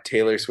bought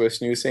Taylor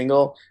Swift's new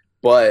single,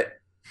 but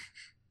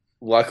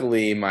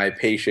luckily my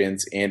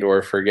patience and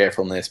or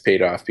forgetfulness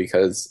paid off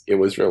because it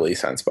was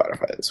released on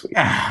Spotify this week.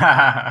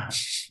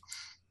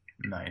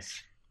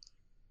 Nice.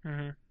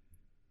 Mm-hmm.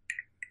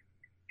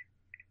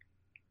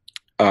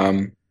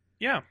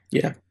 Yeah.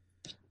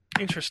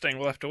 Interesting.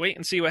 We'll have to wait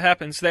and see what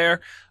happens there.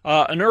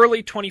 An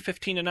early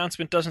 2015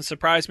 announcement doesn't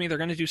surprise me. They're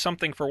going to do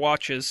something for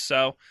watches,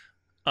 so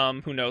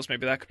who knows?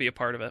 Maybe that could be a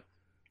part of it.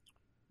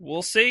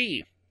 We'll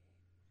see.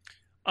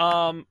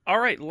 All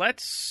right,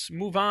 let's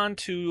move on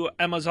to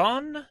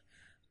Amazon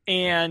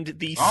and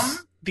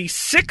the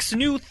 6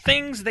 new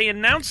things they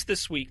announced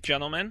this week,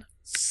 gentlemen.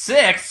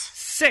 6?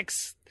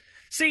 6.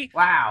 See,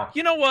 wow.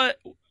 You know what?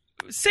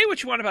 Say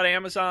what you want about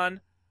Amazon.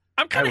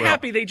 I'm kind of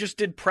happy they just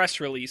did press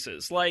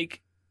releases.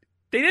 Like,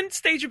 they didn't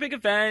stage a big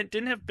event,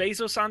 didn't have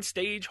Bezos on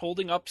stage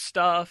holding up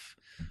stuff.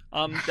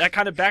 That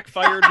kind of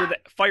backfired with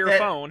Fire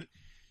Phone.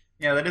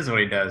 Yeah, that is what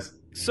he does.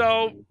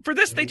 So for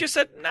this, they just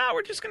said, no,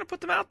 we're just going to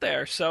put them out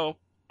there. So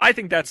I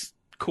think that's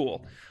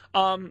cool.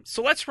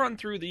 So let's run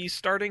through these,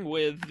 starting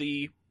with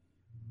the,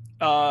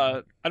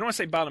 I don't want to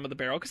say bottom of the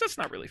barrel, because that's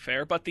not really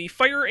fair, but the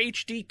Fire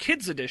HD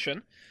Kids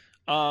Edition.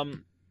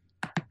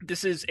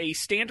 This is a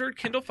standard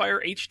Kindle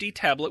Fire HD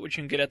tablet, which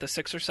you can get at the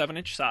 6 or 7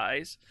 inch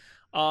size.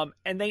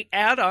 And they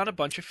add on a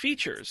bunch of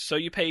features. So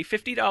you pay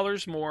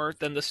 $50 more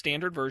than the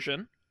standard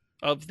version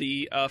of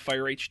the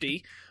Fire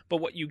HD. But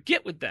what you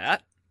get with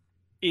that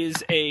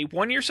is a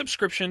 1-year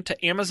subscription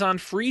to Amazon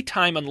Free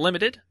Time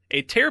Unlimited,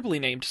 a terribly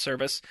named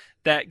service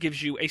that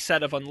gives you a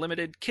set of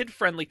unlimited,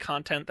 kid-friendly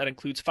content that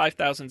includes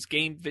 5,000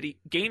 games,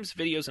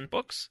 videos, and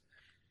books.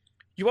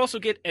 You also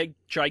get a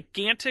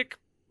gigantic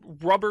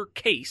rubber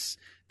case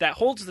that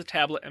holds the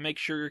tablet and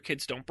makes sure your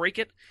kids don't break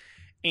it.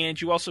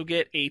 And you also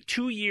get a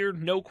 2-year,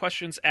 no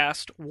questions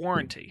asked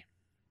warranty.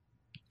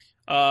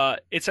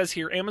 It says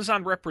here,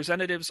 Amazon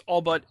representatives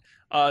all but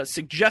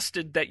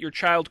suggested that your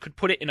child could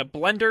put it in a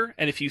blender,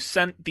 and if you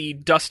sent the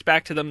dust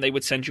back to them, they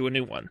would send you a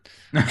new one.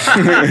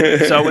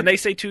 So when they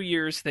say 2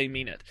 years, they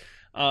mean it.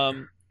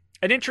 An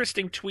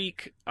interesting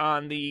tweak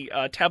on the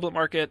tablet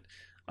market.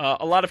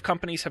 A lot of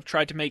companies have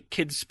tried to make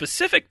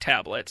kids-specific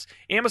tablets.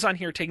 Amazon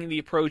here taking the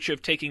approach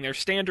of taking their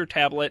standard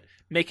tablet,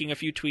 making a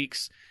few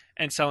tweaks,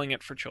 and selling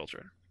it for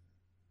children.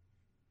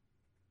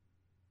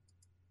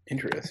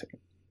 Interesting.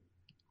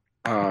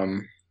 I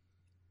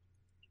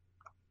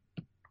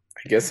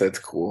guess that's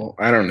cool.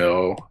 I don't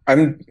know.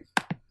 I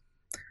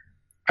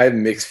have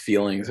mixed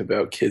feelings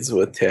about kids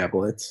with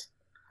tablets.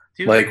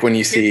 Dude, like when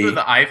you kids see with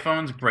the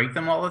iPhones break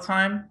them all the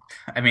time.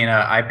 I mean,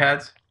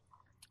 iPads.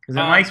 Because in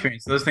my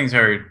experience, those things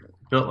are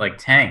built like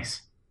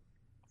tanks.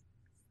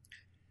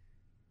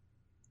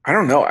 I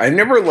don't know. I've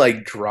never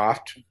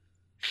dropped.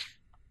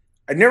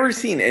 I've never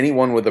seen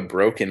anyone with a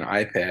broken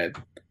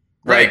iPad.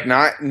 Right.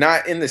 Like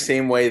not in the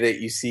same way that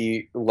you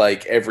see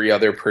like every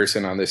other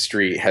person on the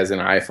street has an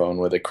iPhone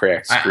with a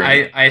cracked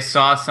screen. I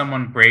saw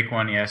someone break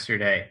one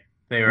yesterday.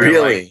 They were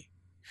really?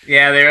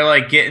 They were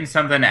like getting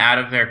something out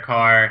of their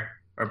car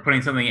or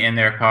putting something in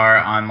their car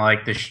on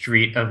like the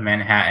street of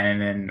Manhattan,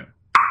 and then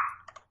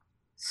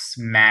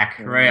smack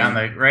right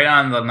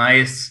on the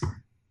nice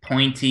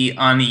pointy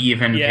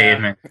uneven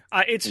pavement.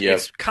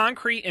 It's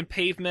concrete and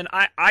pavement.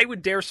 I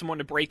would dare someone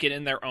to break it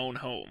in their own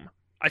home.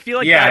 I feel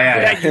like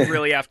that you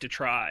really have to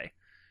try.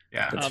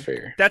 Yeah, that's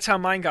fair. That's how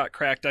mine got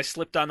cracked. I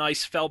slipped on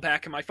ice, fell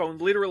back, and my phone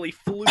literally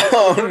flew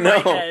over my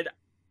head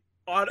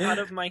out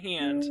of my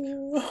hand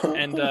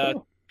and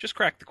just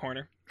cracked the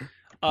corner.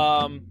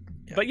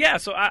 But yeah,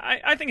 so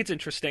I think it's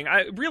interesting.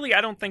 I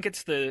don't think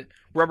it's the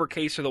rubber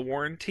case or the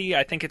warranty.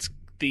 I think it's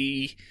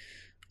the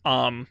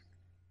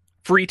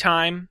free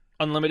time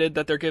unlimited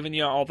that they're giving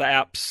you, all the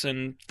apps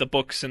and the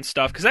books and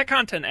stuff, because that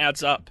content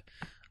adds up.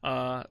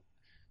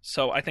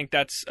 So I think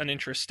that's an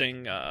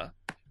interesting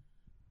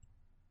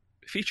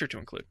feature to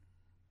include.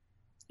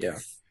 Yeah.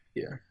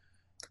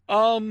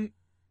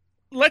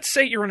 Let's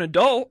say you're an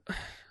adult.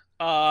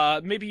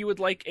 Maybe you would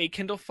like a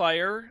Kindle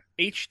Fire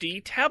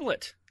HD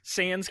tablet,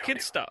 sans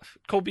kid stuff.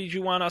 Colby, do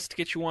you want us to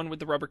get you one with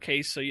the rubber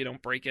case so you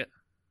don't break it?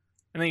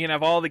 And then you can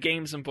have all the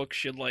games and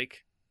books you'd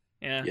like.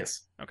 Yeah.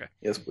 Yes. Okay.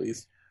 Yes,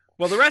 please.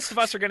 Well, the rest of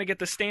us are going to get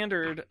the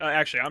standard.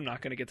 Actually, I'm not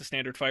going to get the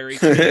standard Fire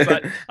HD,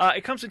 but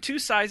it comes in 2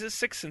 sizes,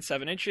 6 and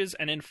 7 inches,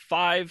 and in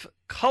 5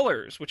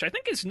 colors, which I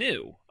think is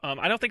new.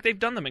 I don't think they've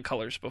done them in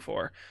colors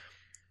before.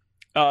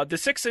 The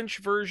 6-inch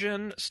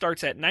version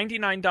starts at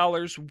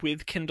 $99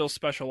 with Kindle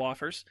special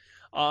offers,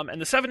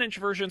 and the 7-inch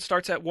version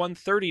starts at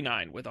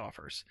 $139 with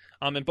offers.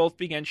 And both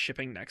begin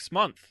shipping next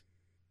month.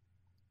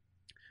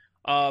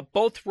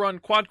 Both run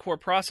quad-core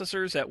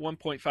processors at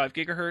 1.5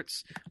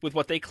 gigahertz with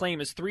what they claim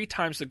is 3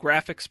 times the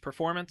graphics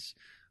performance.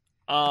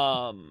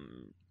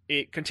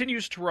 It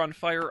continues to run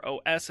Fire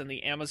OS in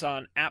the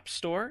Amazon App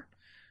Store.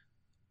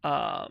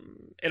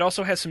 It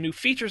also has some new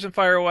features in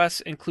Fire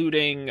OS,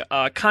 including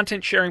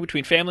content sharing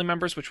between family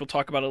members, which we'll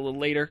talk about a little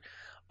later.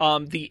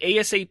 The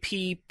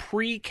ASAP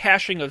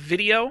pre-caching of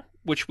video,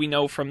 which we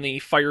know from the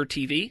Fire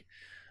TV,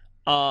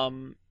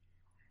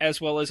 as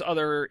well as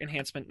other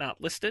enhancement not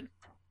listed.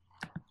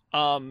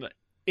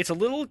 It's a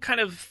little kind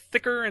of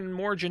thicker and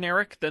more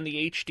generic than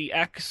the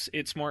HDX,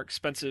 its more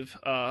expensive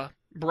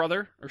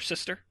brother or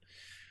sister.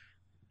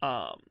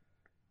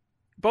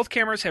 Both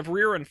cameras have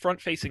rear and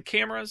front-facing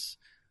cameras,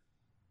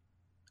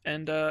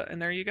 and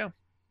there you go.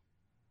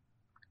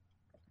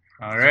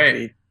 All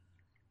right.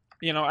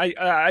 You know,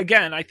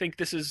 I think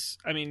this is,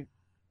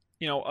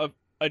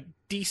 a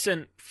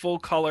decent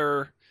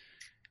full-color,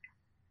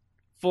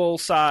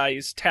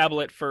 full-size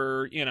tablet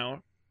for,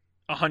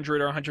 $100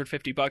 or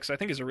 $150, I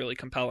think is a really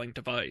compelling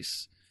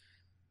device.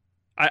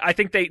 I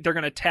think they're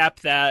going to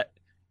tap that.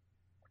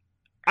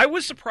 I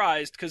was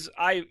surprised because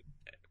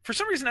for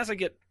some reason, as I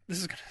get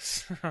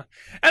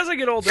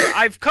older,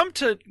 I've come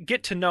to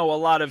get to know a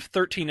lot of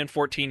 13 and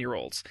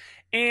 14-year-olds,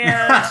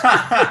 and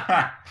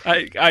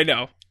I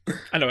know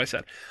I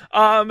said,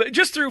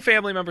 just through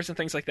family members and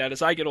things like that.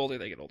 As I get older,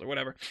 they get older,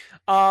 whatever.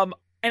 And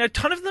a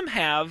ton of them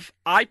have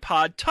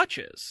iPod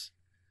touches.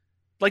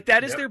 Like,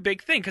 that is their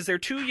big thing, because they're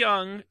too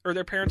young, or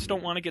their parents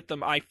don't want to get them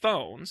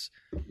iPhones,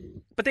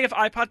 but they have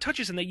iPod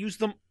touches, and they use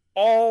them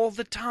all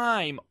the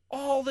time.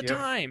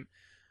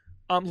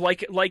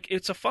 Like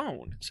it's a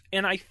phone.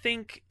 And I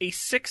think a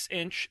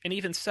 6-inch and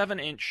even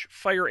 7-inch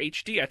Fire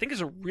HD, I think,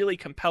 is a really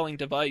compelling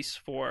device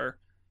for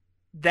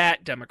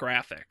that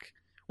demographic,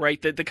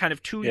 right? The kind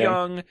of too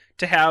young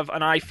to have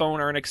an iPhone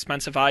or an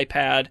expensive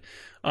iPad,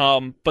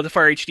 but the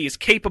Fire HD is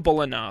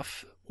capable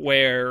enough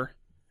where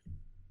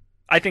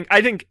I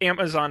think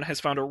Amazon has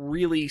found a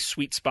really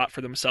sweet spot for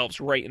themselves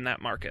right in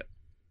that market.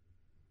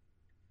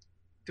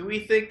 Do we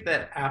think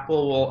that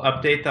Apple will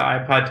update the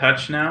iPod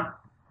Touch now?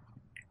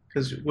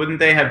 Because wouldn't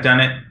they have done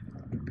it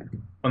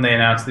when they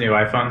announced the new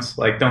iPhones?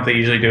 Like, don't they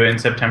usually do it in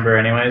September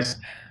anyways?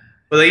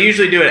 Well, they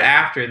usually do it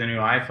after the new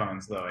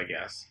iPhones, though, I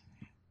guess.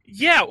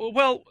 Yeah,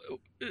 well,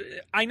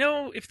 I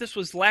know if this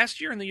was last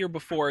year and the year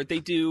before, they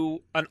do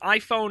an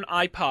iPhone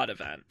iPod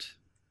event.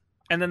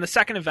 And then the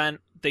second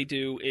event they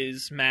do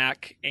is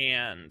Mac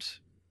and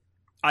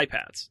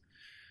iPads.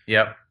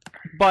 Yep.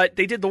 But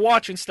they did the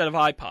watch instead of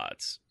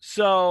iPods.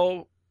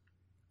 So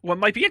what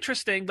might be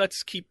interesting,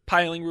 let's keep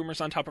piling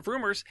rumors on top of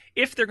rumors,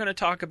 if they're going to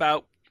talk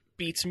about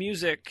Beats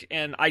Music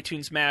and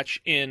iTunes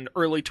Match in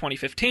early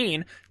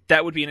 2015,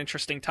 that would be an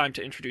interesting time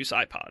to introduce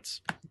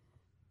iPods.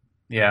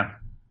 Yeah.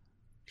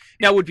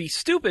 Now, it would be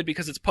stupid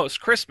because it's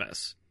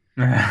post-Christmas.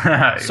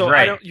 So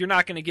right. you're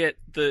not going to get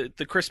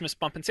the Christmas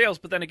bump in sales,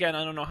 but then again,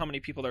 I don't know how many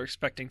people are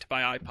expecting to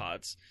buy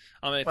iPods.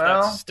 If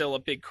that's still a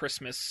big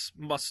Christmas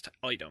must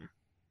item.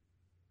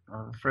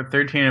 For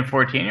 13 and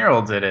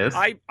 14-year-olds, it is.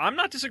 I'm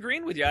not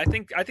disagreeing with you. I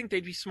think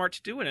they'd be smart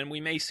to do it, and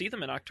we may see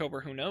them in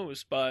October. Who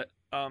knows? But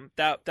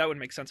that would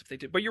make sense if they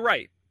did. But you're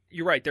right.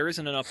 You're right. There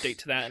isn't an update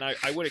to that, and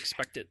I would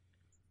expect it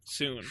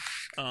soon.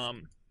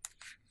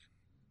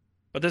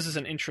 But this is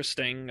an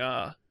interesting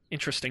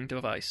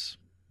device.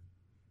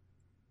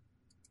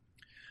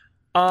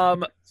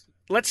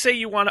 Let's say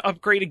you want to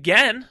upgrade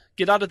again,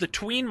 get out of the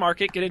tween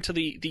market, get into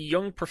the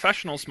young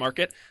professionals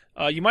market.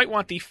 You might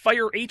want the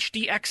Fire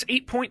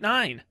HDX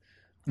 8.9.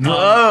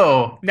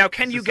 Whoa! Now,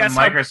 can you guess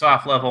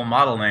Microsoft level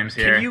model names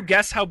here? Can you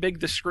guess how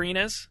big the screen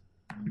is?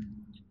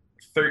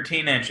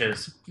 13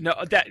 inches. No,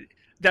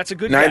 that's a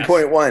good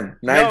 9.1. 9.1.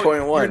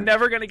 No, you're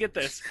never going to get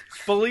this.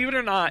 Believe it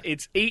or not,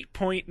 it's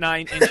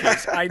 8.9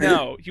 inches. I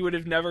know. You would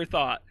have never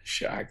thought.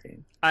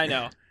 Shocking. I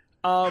know.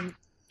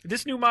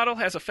 This new model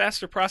has a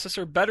faster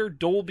processor, better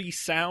Dolby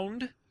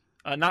sound.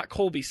 Not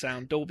Colby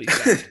sound, Dolby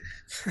sound.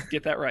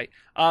 Get that right.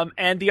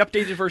 And the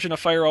updated version of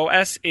Fire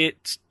OS,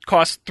 it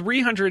costs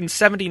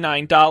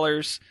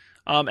 $379,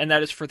 and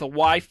that is for the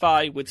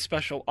Wi-Fi with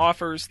special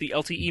offers. The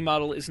LTE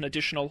model is an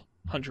additional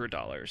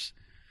 $100.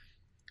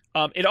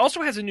 It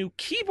also has a new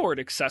keyboard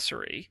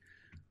accessory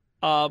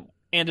and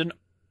an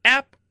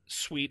app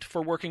suite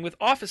for working with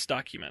Office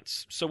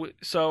documents. So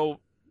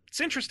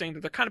it's interesting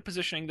that they're kind of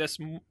positioning this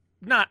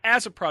not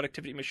as a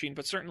productivity machine,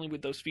 but certainly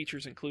with those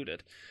features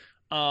included.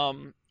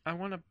 I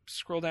want to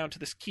scroll down to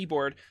this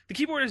keyboard. The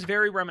keyboard is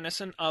very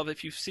reminiscent of,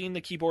 if you've seen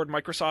the keyboard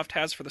Microsoft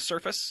has for the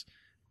Surface,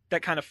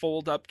 that kind of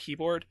fold-up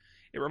keyboard.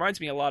 It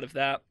reminds me a lot of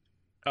that.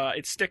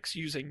 It sticks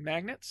using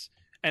magnets,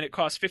 and it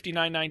costs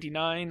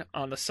 $59.99.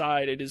 On the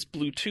side, it is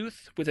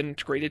Bluetooth with an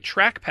integrated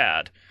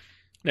trackpad.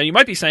 Now, you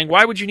might be saying,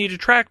 why would you need a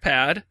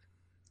trackpad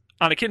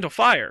on a Kindle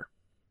Fire?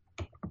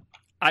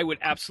 I would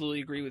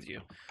absolutely agree with you.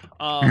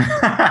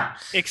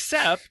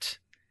 Except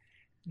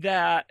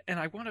that, and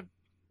I want to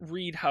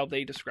read how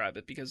they describe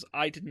it because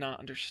I did not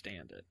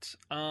understand it.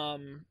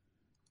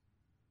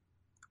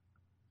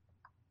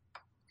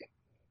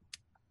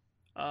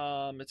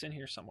 It's in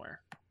here somewhere.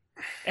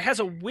 It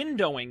has a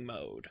windowing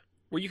mode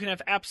where you can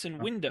have apps in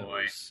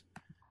Windows.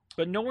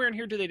 But nowhere in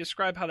here do they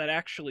describe how that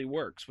actually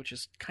works, which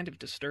is kind of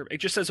disturbing. It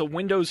just says a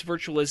Windows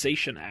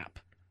virtualization app.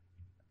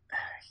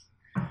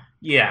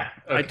 Yeah.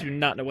 Okay. I do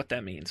not know what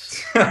that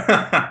means.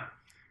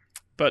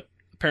 But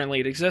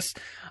apparently it exists.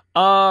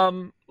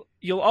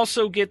 You'll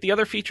also get the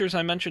other features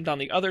I mentioned on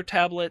the other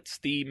tablets,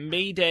 the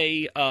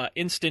Mayday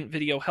instant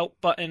video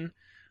help button.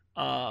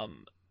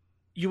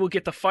 You will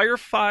get the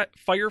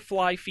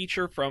Firefly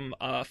feature from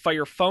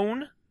Fire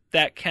Phone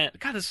that can...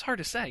 God, this is hard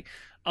to say.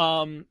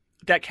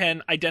 That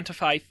can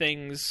identify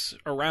things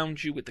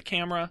around you with the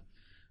camera.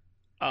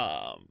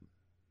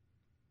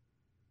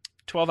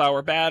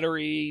 12-hour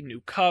battery,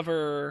 new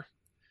cover,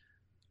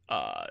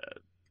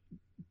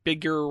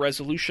 bigger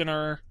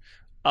resolutioner,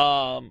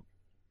 30%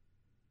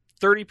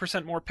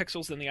 more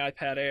pixels than the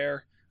iPad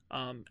Air,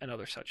 and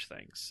other such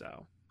things.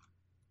 So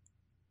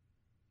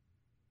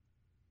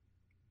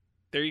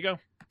there you go.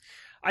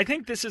 I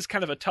think this is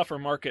kind of a tougher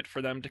market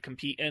for them to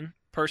compete in.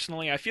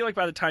 Personally, I feel like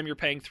by the time you're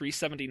paying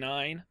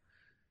 $379,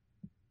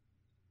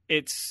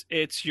 it's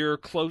your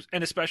close,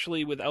 and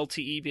especially with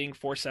LTE being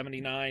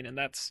 $479, and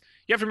that's,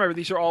 you have to remember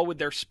these are all with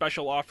their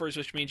special offers,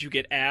 which means you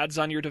get ads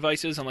on your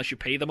devices unless you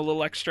pay them a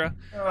little extra,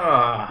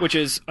 which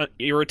is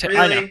irritating.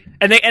 Really?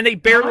 I know, and they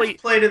barely. How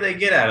much play do they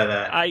get out of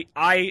that?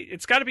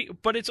 It's got to be,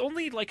 but it's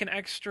only like an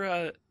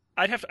extra.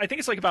 I think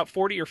it's like about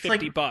 $40 or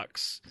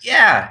 $50.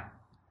 Yeah.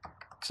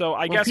 So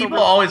I guess people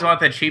always want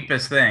the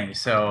cheapest thing.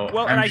 So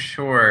I'm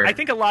sure. I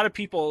think a lot of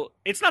people.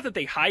 It's not that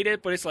they hide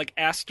it, but it's like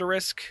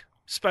asterisk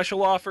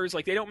special offers.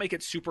 Like they don't make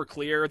it super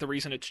clear. The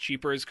reason it's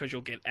cheaper is because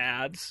you'll get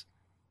ads.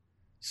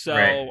 So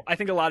right. I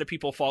think a lot of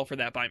people fall for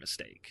that by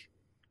mistake.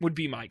 Would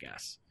be my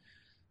guess.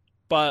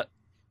 But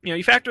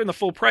you factor in the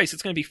full price,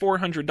 it's going to be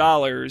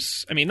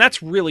 $400. I mean,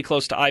 that's really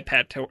close to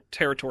iPad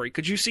territory.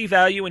 Could you see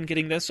value in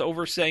getting this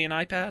over, say, an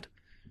iPad?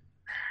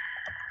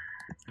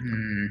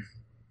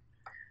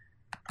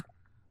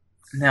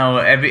 No,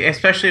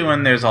 especially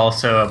when there's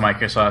also a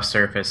Microsoft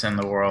Surface in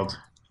the world.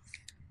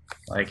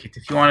 Like,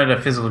 if you wanted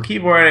a physical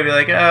keyboard, I'd be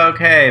like, oh,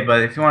 okay.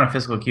 But if you want a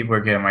physical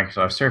keyboard, get a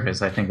Microsoft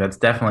Surface. I think that's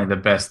definitely the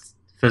best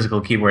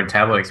physical keyboard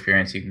tablet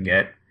experience you can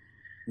get.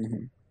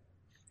 Mm-hmm.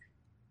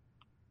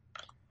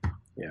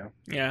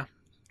 Yeah.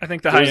 I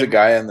think there's a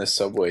guy on the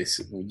subway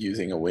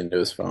using a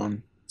Windows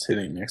phone.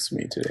 sitting next to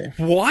me today.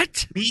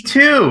 What? Me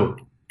too.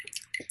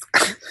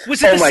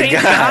 Was it Oh the my same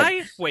God.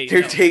 guy? Wait,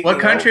 You're no. taking What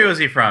country over. was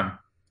he from?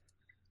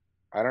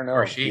 I don't know.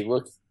 Or she? He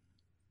looked.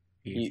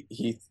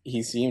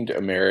 He seemed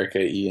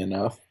America-y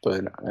enough,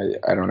 but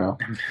I don't know.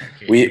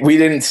 We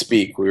didn't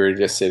speak. We were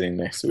just sitting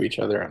next to each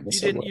other on the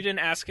subway. You didn't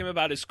ask him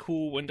about his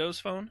cool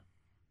Windows phone?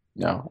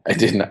 No, I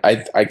didn't.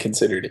 I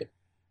considered it.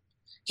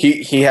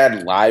 He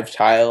had live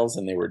tiles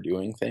and they were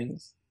doing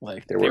things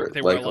like they were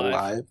like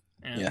alive.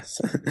 Yeah. Yes.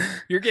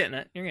 You're getting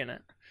it.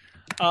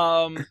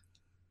 All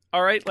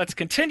right, let's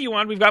continue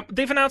on.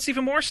 They've announced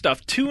even more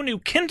stuff. 2 new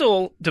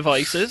Kindle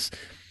devices.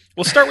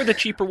 We'll start with the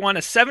cheaper one,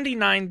 a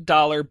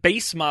 $79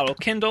 base model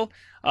Kindle.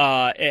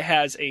 It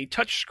has a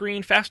touch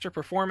screen, faster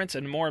performance,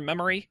 and more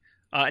memory.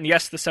 And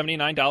yes, the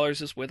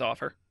 $79 is with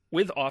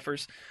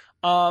offers.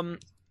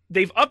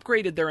 They've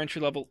upgraded their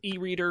entry-level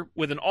e-reader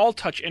with an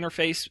all-touch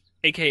interface,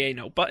 aka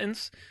no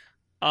buttons.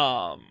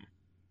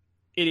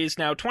 It is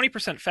now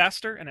 20%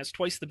 faster and has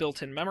twice the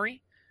built-in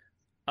memory.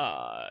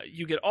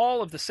 You get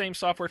all of the same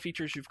software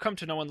features you've come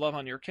to know and love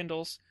on your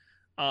Kindles.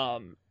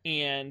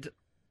 And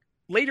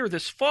later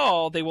this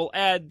fall, they will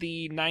add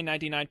the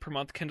 $9.99 per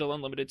month Kindle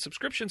Unlimited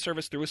subscription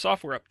service through a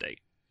software update.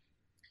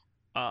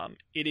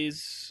 It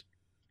is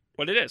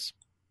what it is.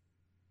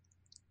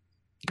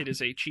 It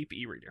is a cheap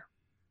e-reader.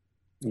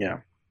 Yeah.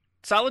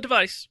 Solid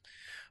device.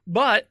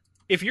 But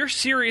if you're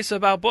serious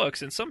about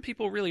books, and some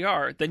people really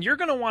are, then you're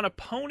going to want to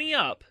pony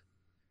up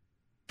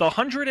the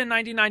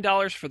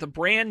 $199 for the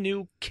brand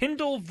new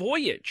Kindle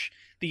Voyage,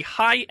 the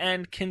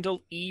high-end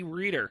Kindle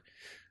e-reader.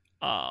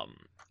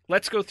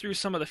 Let's go through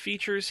some of the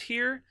features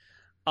here.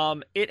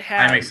 I'm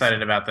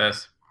excited about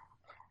this.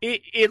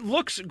 It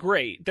looks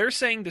great. They're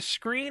saying the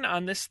screen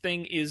on this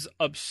thing is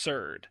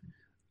absurd.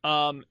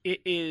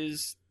 It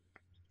is...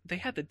 They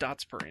had the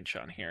dots per inch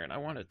on here, and I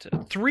wanted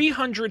to...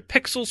 300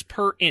 pixels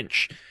per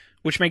inch,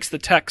 which makes the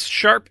text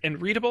sharp and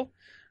readable.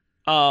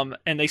 And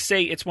they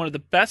say it's one of the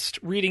best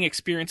reading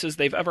experiences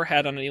they've ever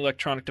had on an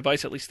electronic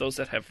device, at least those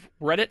that have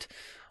read it.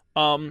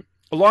 Along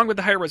with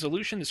the higher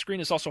resolution, the screen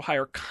is also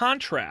higher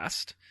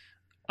contrast,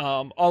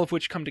 all of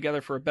which come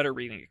together for a better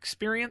reading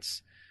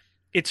experience.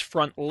 It's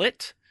front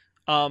lit,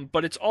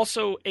 but it's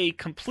also a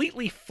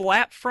completely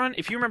flat front.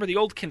 If you remember the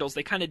old Kindles,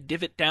 they kind of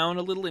divot down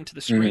a little into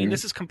the screen.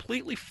 This is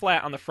completely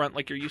flat on the front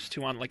like you're used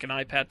to on like an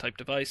iPad type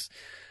device.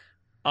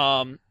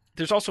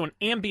 There's also an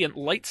ambient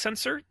light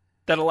sensor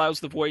that allows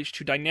the Voyage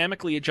to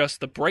dynamically adjust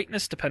the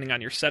brightness depending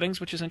on your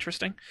settings, which is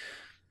interesting.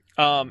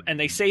 And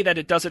they say that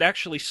it does it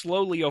actually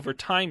slowly over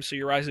time, so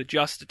your eyes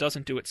adjust. It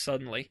doesn't do it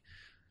suddenly.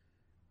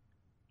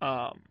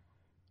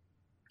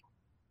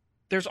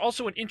 There's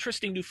also an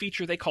interesting new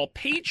feature they call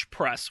Page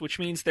Press, which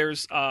means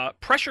there's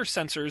pressure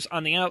sensors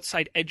on the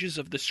outside edges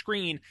of the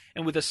screen,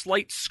 and with a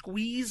slight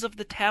squeeze of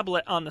the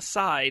tablet on the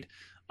side,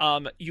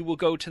 you will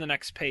go to the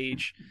next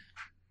page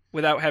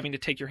without having to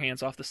take your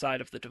hands off the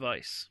side of the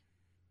device.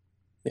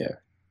 Yeah.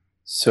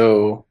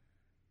 So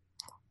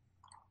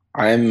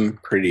I'm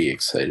pretty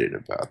excited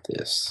about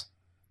this.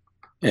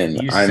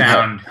 And you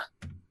sound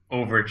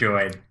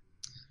overjoyed.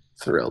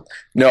 Thrilled.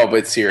 No,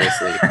 but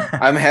seriously,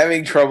 I'm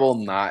having trouble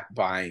not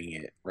buying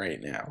it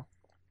right now.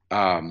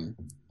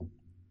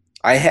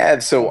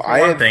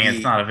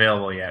 It's not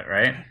available yet,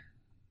 right?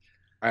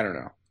 I don't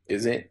know.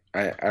 Is it?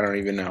 I don't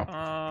even know.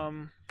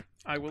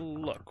 I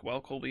will look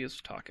while Colby is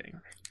talking.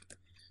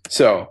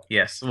 So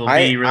yes, will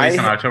be released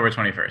on October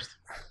 21st.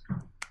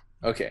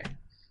 Okay.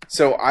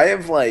 So I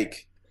have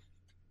like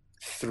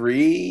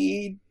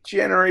 3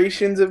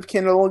 generations of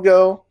Kindle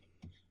ago.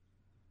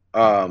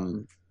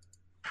 And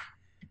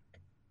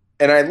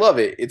I love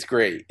it. It's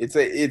great.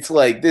 It's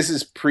like this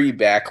is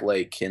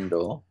pre-backlight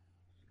Kindle.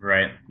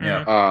 Right.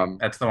 Yeah.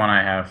 That's the one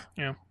I have.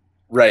 Yeah.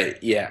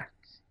 Right, yeah.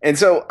 And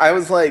so I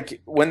was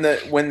like when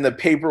the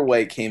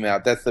Paperwhite came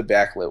out, that's the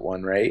backlit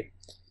one, right?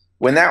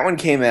 When that one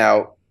came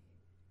out,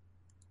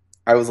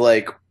 I was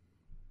like,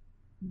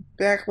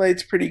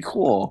 backlight's pretty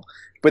cool.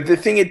 But the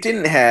thing it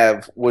didn't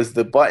have was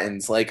the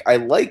buttons. Like, I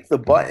like the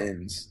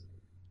buttons.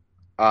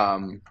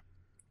 It's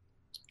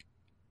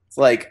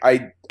like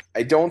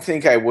I don't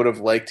think I would have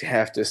liked to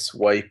have to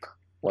swipe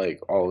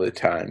like all the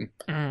time.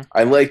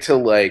 I like to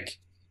like,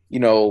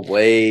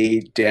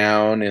 lay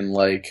down and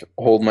like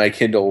hold my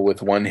Kindle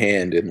with one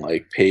hand and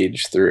like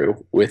page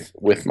through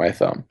with my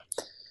thumb.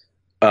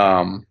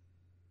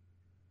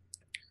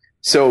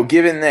 So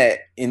given that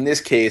in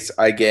this case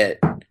I get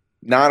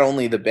not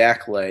only the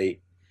backlight,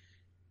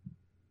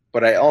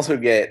 but I also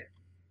get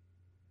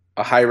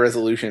a high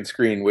resolution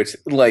screen, which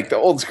like the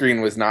old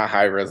screen was not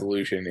high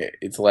resolution.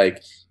 It's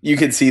like you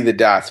could see the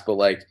dots, but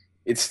like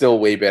it's still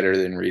way better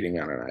than reading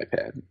on an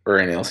iPad or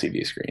an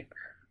LCD screen.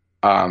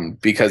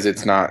 Because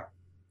it's not,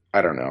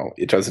 I don't know,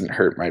 it doesn't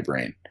hurt my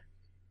brain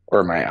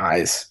or my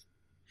eyes.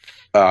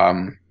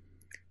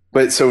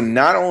 But so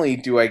not only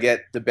do I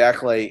get the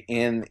backlight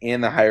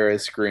and the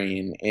high-res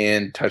screen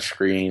and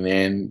touchscreen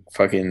and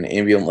fucking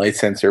ambient light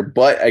sensor,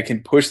 but I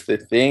can push the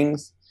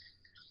things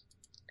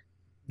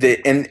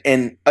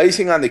and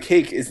icing on the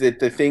cake is that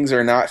the things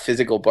are not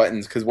physical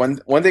buttons. Because one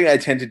thing I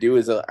tend to do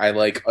is I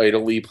like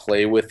idly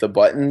play with the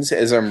buttons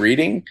as I'm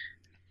reading,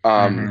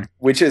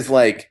 which is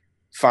like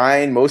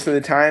fine most of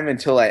the time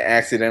until I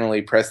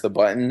accidentally press the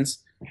buttons,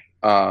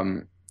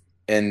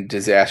 and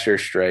disaster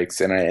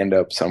strikes, and I end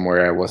up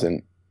somewhere I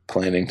wasn't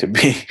planning to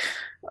be.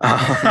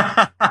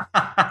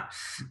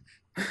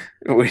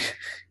 Which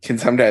can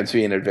sometimes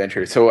be an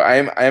adventure. So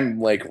I'm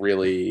like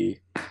really,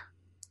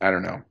 I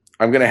don't know.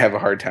 I'm gonna have a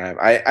hard time.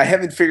 I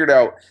haven't figured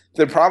out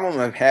the problem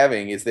I'm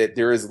having is that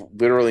there is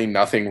literally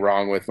nothing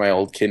wrong with my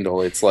old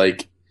Kindle. It's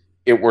like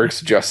it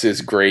works just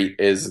as great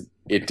as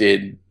it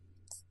did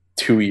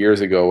 2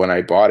 years ago when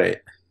I bought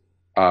it.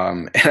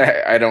 And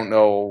I don't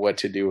know what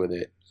to do with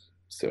it.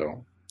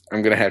 So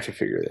I'm gonna have to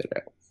figure that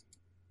out.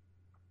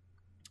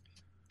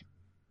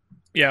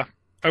 Yeah.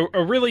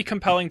 A really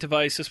compelling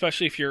device,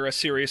 especially if you're a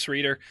serious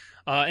reader.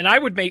 And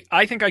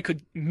I think I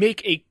could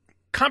make a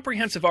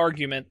comprehensive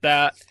argument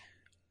that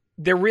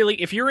they're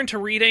really, if you're into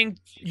reading,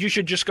 you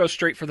should just go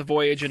straight for the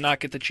Voyage and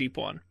not get the cheap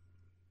one.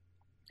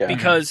 Yeah.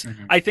 Because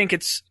I think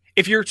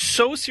if you're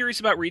so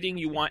serious about reading,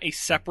 you want a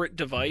separate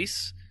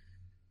device,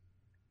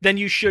 then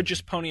you should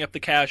just pony up the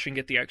cash and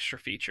get the extra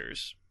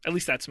features. At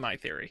least that's my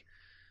theory.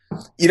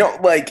 You know,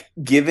 like,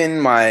 given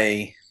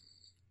my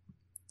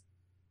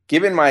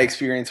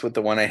experience with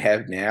the one I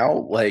have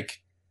now,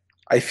 like,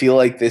 I feel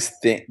like this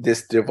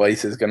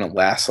device is going to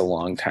last a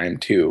long time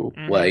too.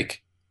 Mm-hmm.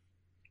 Like,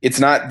 it's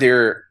not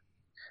their,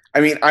 I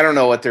mean, I don't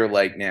know what they're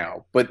like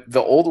now, but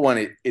the old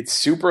one, it's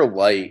super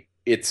light.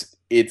 It's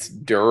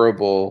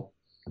durable,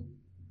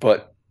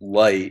 but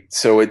light.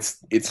 So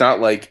it's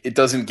not like, it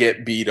doesn't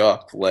get beat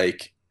up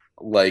like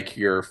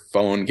your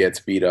phone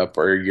gets beat up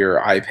or your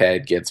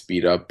iPad gets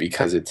beat up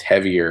because it's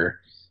heavier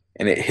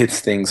and it hits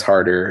things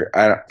harder.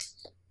 I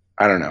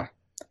don't know.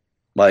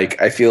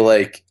 Like, I feel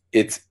like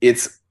it's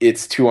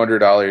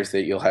 $200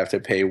 that you'll have to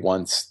pay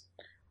once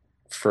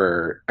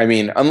for, I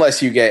mean,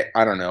 unless you get,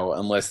 I don't know,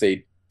 unless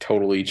they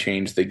totally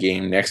change the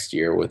game next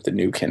year with the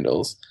new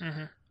Kindles.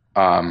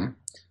 Mm-hmm.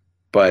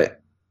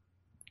 But,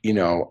 you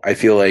know, I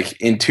feel like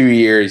in 2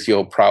 years,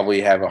 you'll probably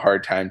have a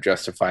hard time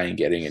justifying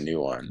getting a new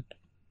one.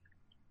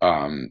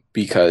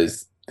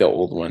 Because the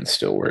old one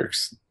still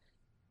works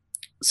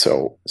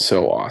so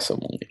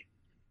awesomely.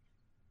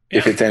 Yeah.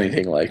 If it's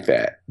anything like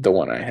that, the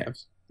one I have.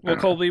 Well,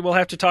 Colby, we'll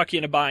have to talk you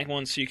into buying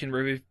one so you can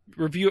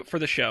review it for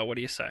the show. What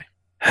do you say?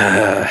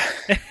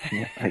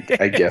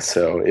 I guess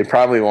so. It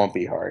probably won't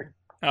be hard.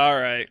 All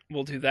right,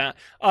 we'll do that.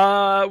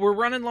 We're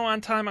running low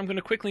on time. I'm going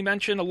to quickly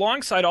mention,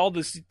 alongside all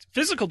these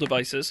physical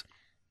devices,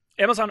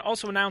 Amazon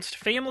also announced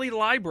Family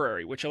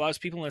Library, which allows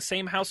people in the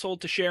same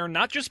household to share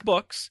not just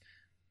books,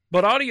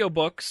 but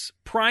audiobooks,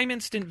 Prime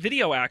Instant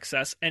Video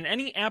access, and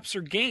any apps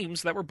or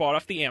games that were bought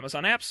off the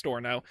Amazon App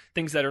Store. Now,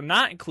 things that are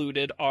not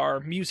included are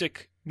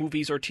music,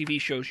 movies, or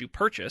TV shows you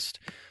purchased.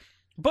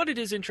 But it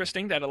is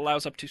interesting that it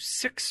allows up to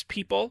 6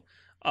 people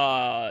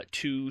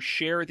to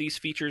share these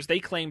features. They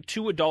claim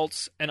 2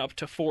 adults and up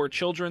to 4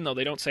 children, though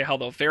they don't say how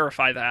they'll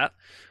verify that.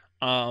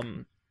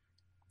 In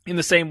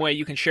the same way,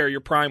 you can share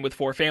your Prime with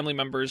 4 family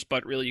members,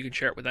 but really you can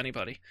share it with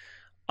anybody.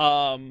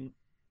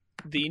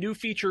 The new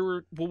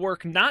feature will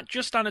work not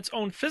just on its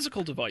own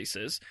physical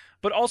devices,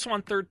 but also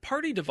on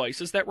third-party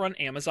devices that run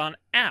Amazon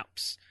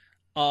apps.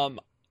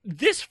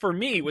 This, for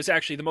me, was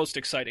actually the most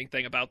exciting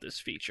thing about this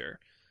feature,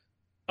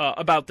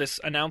 about this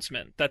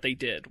announcement that they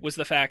did, was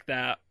the fact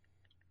that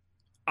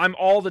I'm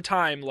all the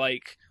time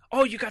like,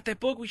 oh, you got that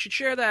book, we should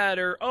share that,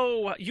 or,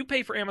 oh, you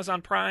pay for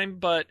Amazon Prime,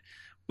 but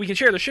we can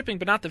share the shipping,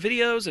 but not the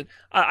videos, and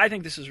I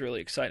think this is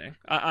really exciting.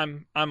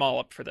 I'm all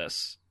up for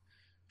this.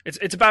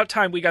 It's about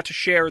time we got to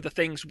share the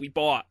things we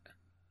bought,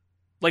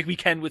 like we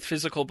can with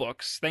physical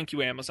books. Thank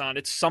you, Amazon.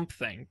 It's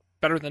something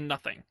better than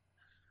nothing.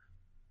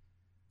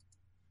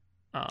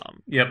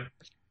 Yep.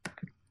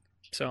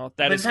 So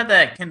they've had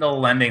that Kindle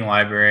lending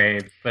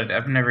library, but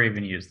I've never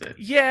even used it.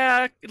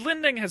 Yeah,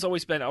 lending has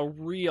always been a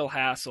real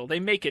hassle.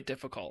 They make it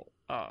difficult.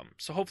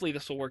 So hopefully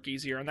this will work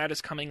easier, and that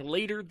is coming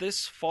later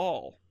this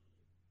fall.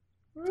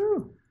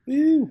 Ooh.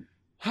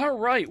 All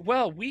right.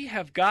 Well, we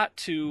have got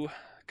to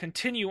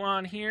continue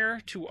on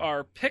here to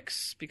our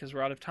picks because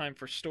we're out of time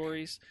for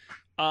stories.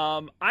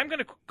 I'm going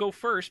to go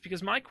first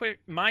because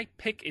my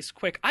pick is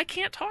quick. I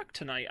can't talk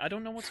tonight. I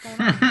don't know what's going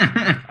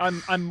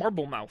on. I'm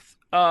marble mouth.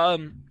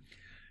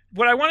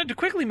 What I wanted to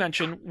quickly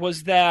mention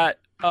was that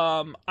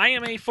I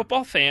am a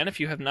football fan, if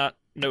you have not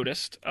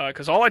noticed,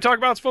 because all I talk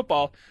about is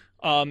football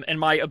and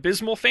my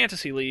abysmal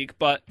fantasy league.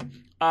 But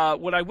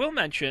what I will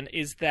mention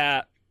is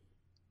that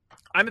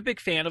I'm a big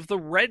fan of the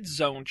Red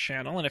Zone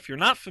channel, and if you're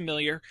not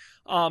familiar,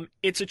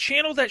 it's a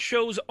channel that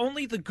shows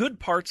only the good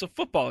parts of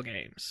football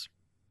games.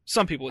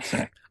 Some people would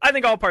say. I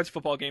think all parts of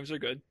football games are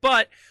good,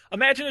 but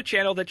imagine a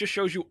channel that just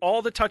shows you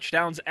all the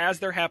touchdowns as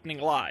they're happening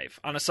live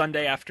on a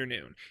Sunday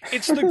afternoon.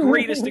 It's the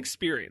greatest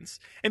experience.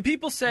 And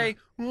people say,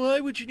 why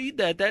would you need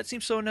that? That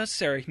seems so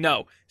unnecessary.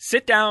 No,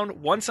 sit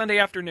down one Sunday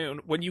afternoon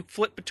when you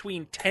flip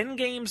between 10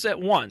 games at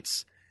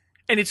once,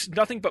 and it's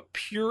nothing but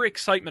pure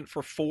excitement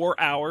for 4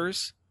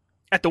 hours.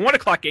 at the 1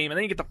 o'clock game, and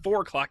then you get the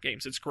 4 o'clock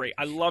games. It's great.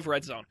 I love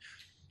Red Zone.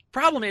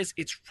 Problem is,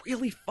 it's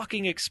really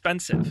fucking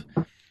expensive.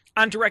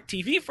 On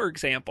DirecTV, for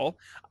example,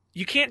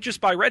 you can't just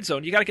buy Red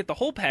Zone. You got to get the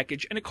whole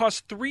package, and it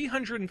costs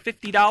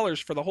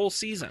 $350 for the whole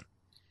season.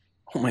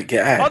 Oh my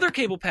God. Other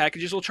cable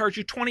packages will charge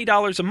you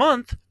 $20 a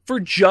month for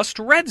just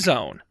Red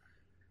Zone.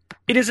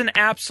 It is an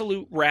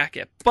absolute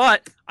racket.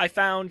 But I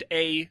found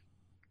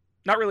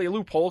not really a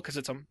loophole because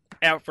it's an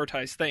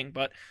advertised thing,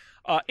 but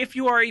if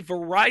you are a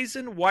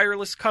Verizon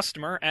Wireless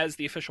customer, as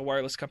the official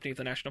wireless company of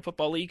the National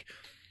Football League,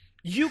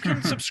 you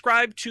can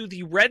subscribe to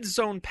the Red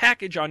Zone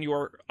package on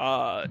your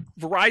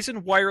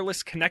Verizon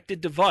Wireless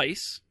connected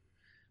device,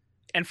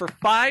 and for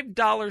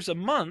 $5 a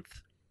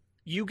month,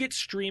 you get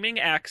streaming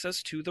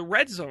access to the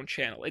Red Zone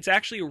channel. It's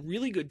actually a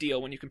really good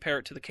deal when you compare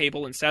it to the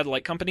cable and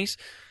satellite companies,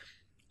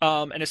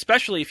 and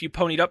especially if you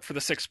ponied up for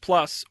the 6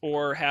 Plus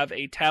or have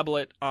a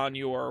tablet on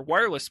your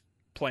wireless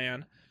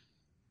plan.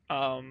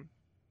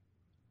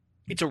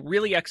 It's a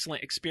really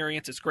excellent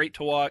experience. It's great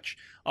to watch,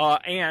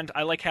 and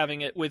I like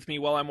having it with me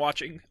while I'm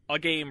watching a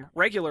game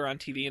regular on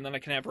TV, and then I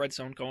can have Red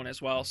Zone going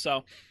as well.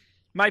 So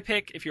my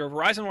pick, if you're a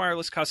Verizon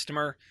Wireless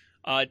customer,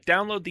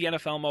 download the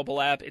NFL mobile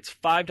app. It's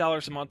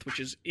 $5 a month, which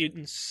is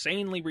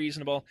insanely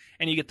reasonable,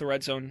 and you get the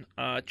Red Zone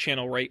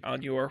channel right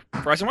on your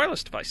Verizon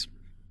Wireless device.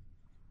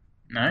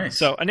 Nice.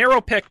 So a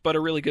narrow pick, but a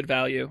really good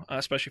value,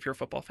 especially if you're a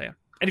football fan.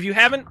 And if you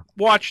haven't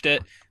watched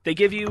it, they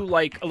give you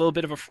like a little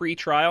bit of a free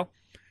trial.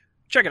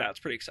 Check it out. It's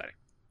pretty exciting.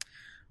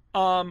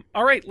 All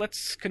right,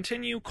 let's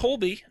continue.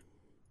 Colby,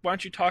 why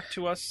don't you talk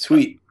to us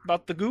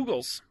about the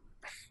Googles?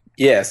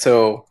 Yeah,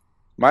 so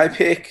my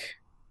pick,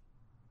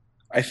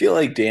 I feel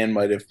like Dan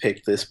might have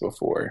picked this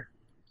before.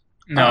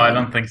 No, I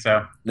don't think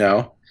so.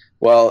 No?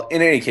 Well,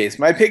 in any case,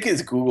 my pick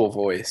is Google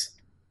Voice,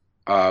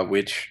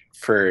 which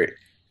for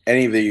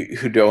any of you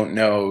who don't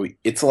know,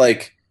 it's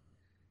like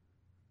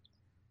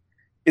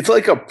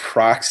a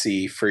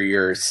proxy for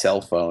your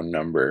cell phone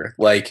number.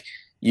 Like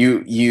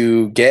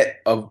you get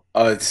a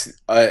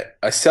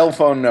cell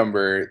phone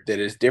number that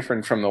is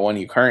different from the one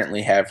you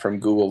currently have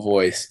from Google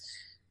Voice,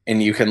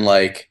 and you can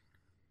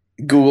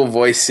Google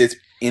Voice sits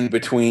in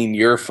between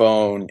your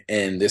phone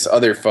and this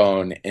other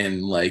phone,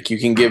 and you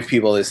can give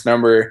people this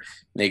number, and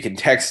they can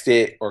text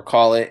it or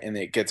call it, and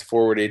it gets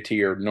forwarded to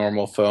your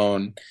normal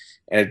phone.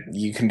 And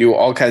you can do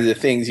all kinds of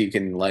things. You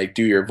can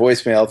do your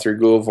voicemail through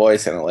Google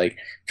Voice, and it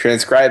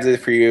transcribes it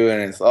for you,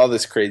 and it's all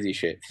this crazy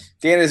shit.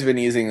 Dan has been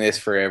using this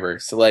forever.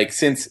 So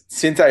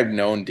since I've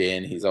known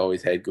Dan, he's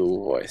always had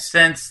Google Voice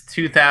since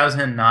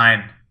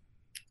 2009.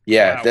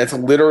 Yeah, wow. That's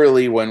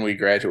literally when we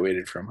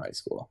graduated from high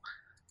school.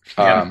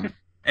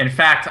 In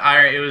fact,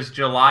 it was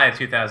July of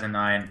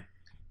 2009,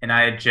 and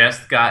I had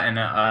just gotten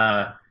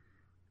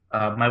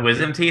my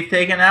wisdom teeth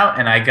taken out,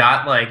 and I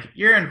got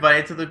you're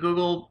invited to the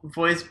Google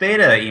Voice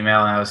beta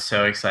email, and I was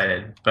so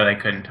excited, but I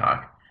couldn't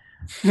talk.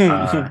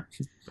 It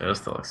was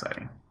still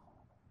exciting.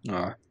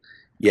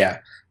 Yeah,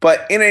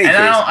 but in any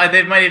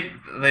case,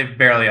 they've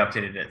barely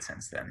updated it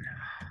since then.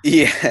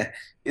 Yeah,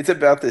 it's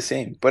about the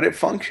same, but it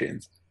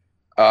functions.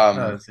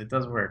 It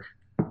does work.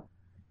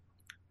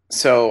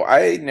 So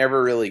I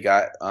never really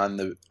got on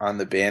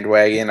the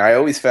bandwagon. I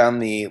always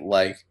found the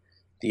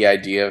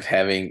idea of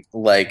having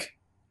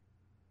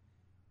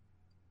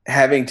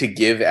to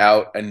give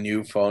out a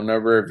new phone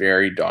number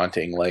very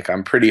daunting.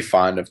 I'm pretty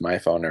fond of my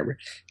phone number.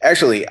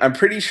 Actually, I'm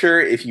pretty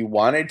sure if you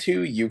wanted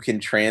to, you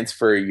can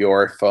transfer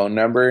your phone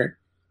number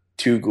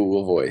to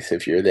Google Voice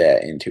if you're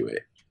that into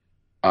it.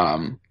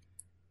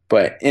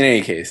 But in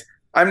any case,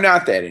 I'm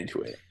not that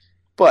into it.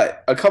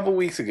 But a couple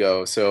weeks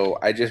ago, so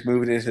I just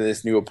moved into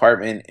this new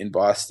apartment in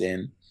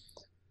Boston.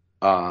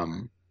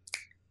 And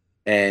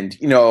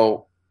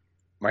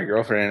my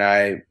girlfriend and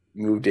I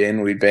moved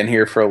in. We'd been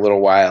here for a little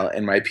while,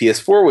 and my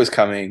PS4 was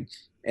coming,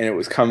 and it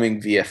was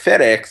coming via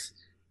FedEx.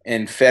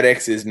 And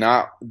FedEx is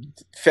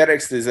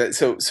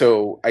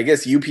so I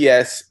guess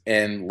UPS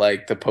and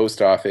the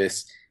post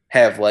office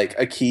have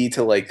a key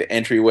to the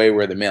entryway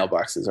where the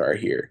mailboxes are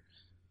here.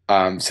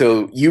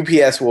 So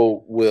UPS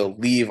will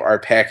leave our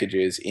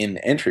packages in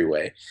the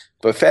entryway,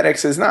 but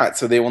FedEx is not,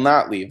 so they will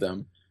not leave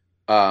them.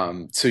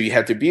 So you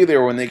have to be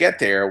there when they get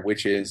there,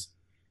 which is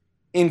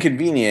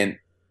inconvenient.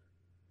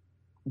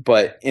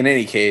 But in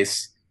any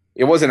case,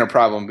 it wasn't a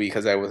problem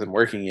because I wasn't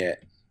working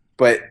yet.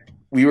 But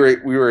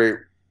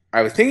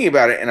I was thinking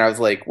about it, and I was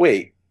like,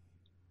 wait,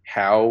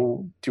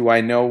 how do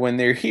I know when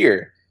they're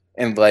here?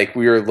 And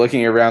we were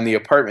looking around the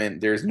apartment.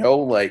 There's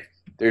no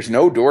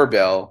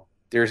doorbell.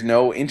 There's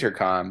no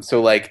intercom.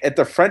 So at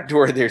the front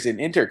door, there's an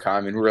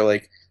intercom, and we're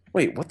like,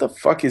 wait, what the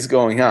fuck is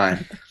going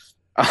on?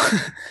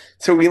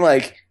 So we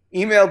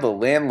emailed the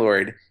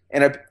landlord,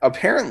 and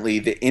apparently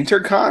the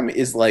intercom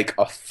is a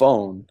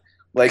phone.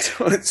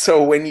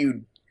 So when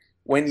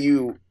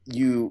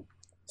you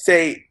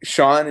say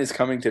Sean is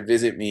coming to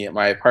visit me at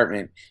my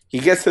apartment, he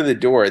gets to the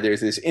door.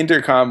 There's this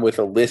intercom with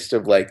a list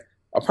of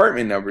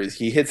apartment numbers.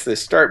 He hits the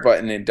start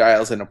button and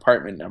dials an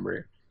apartment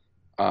number.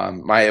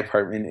 My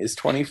apartment is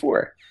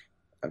 24.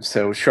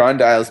 So Sean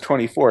dials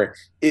 24.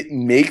 It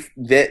makes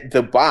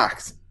the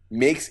box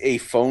makes a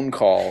phone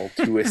call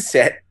to a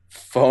set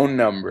phone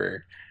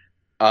number,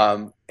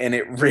 and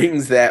it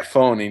rings that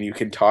phone, and you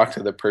can talk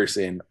to the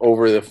person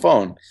over the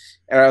phone.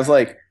 And I was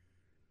like,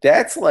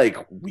 that's like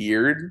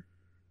weird,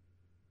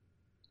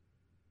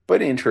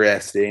 but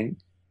interesting.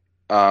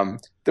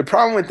 The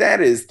problem with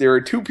that is there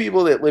are two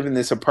people that live in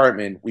this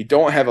apartment. We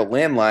don't have a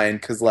landline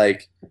because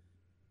like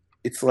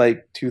it's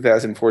like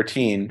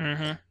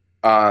 2014,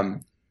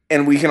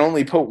 and we can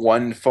only put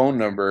one phone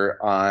number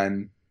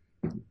on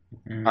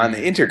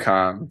the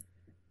intercom.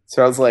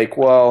 So I was like,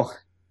 well,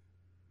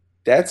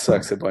 that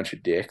sucks a bunch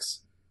of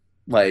dicks.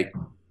 Like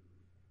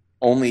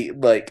only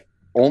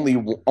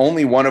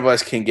one of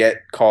us can get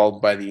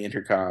called by the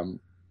intercom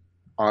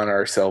on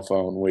our cell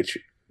phone, which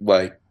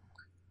like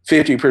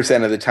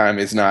 50% of the time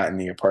is not in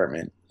the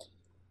apartment.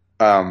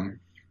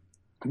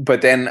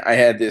 But then I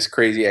had this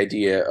crazy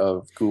idea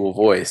of Google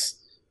Voice.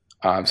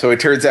 So it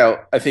turns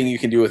out a thing you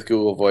can do with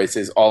Google Voice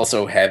is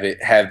also have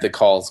the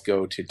calls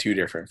go to two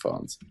different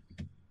phones.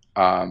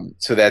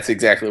 So that's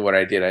exactly what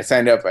I did. I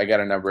signed up, I got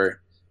a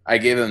number, I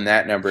gave them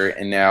that number,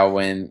 and now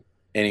when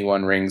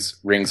anyone rings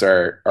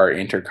our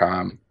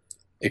intercom,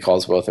 it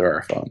calls both of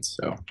our phones.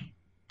 So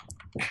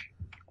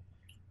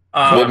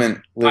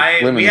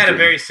we had a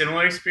very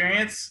similar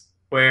experience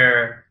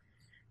where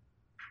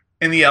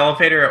in the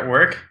elevator at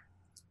work,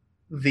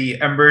 the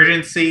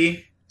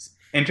emergency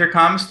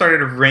intercom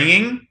started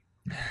ringing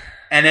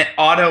and it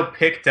auto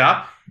picked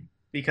up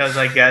because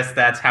I guess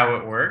that's how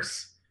it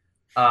works.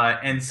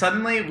 And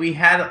suddenly we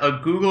had a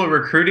Google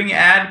recruiting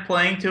ad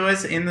playing to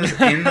us in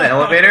the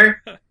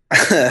elevator.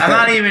 I'm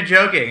not even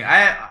joking.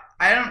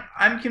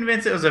 I'm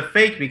convinced it was a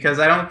fake because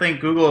I don't think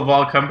Google of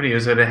all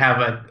companies would have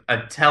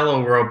a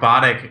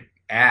tele-robotic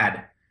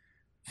ad.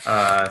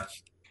 But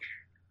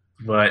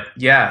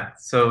yeah,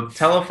 so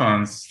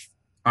telephones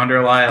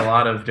underlie a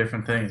lot of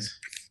different things.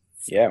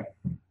 Yeah.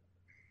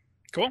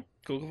 Cool.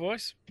 Google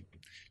Voice.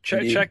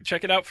 Check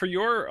it out for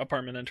your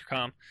apartment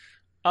intercom.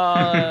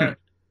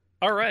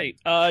 All right.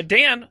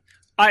 Dan,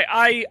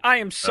 I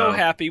am so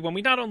happy when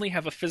we not only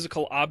have a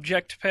physical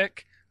object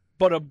pick,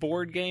 but a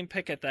board game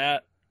pick at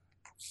that.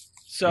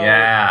 So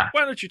why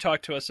don't you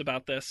talk to us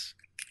about this?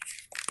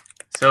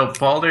 So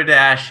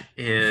Balderdash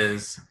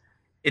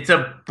it's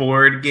a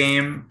board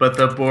game, but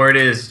the board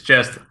is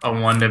just a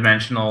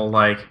one-dimensional,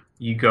 like,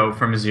 you go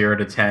from 0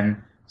 to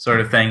 10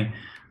 sort of thing.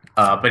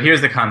 But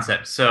here's the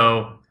concept.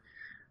 So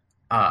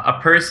a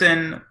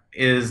person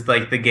is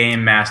like the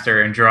game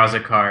master and draws a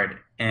card,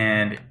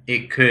 and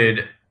it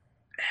could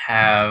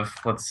have,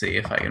 let's see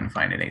if I can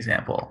find an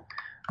example.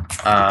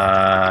 All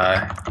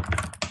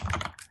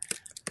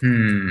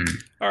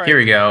right. Here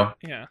we go.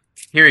 Yeah.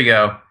 Here we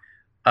go.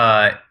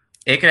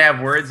 It could have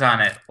words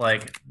on it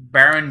like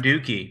Baron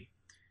Dookie.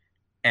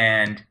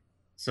 And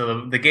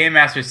so the game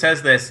master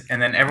says this,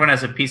 and then everyone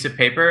has a piece of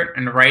paper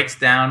and writes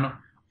down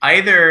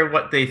either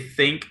what they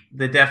think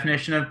the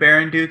definition of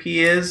Baron Dookie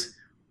is,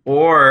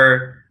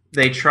 or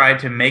they try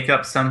to make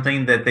up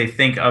something that they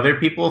think other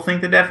people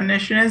think the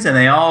definition is, and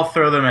they all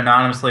throw them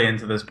anonymously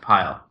into this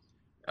pile,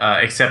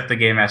 except the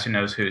game master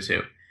knows who's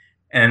who.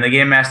 And the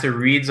game master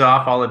reads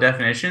off all the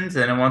definitions,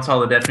 and then once all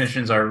the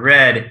definitions are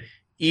read,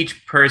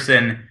 each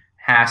person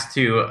has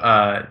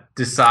to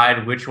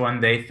decide which one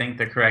they think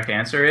the correct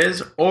answer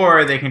is,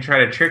 or they can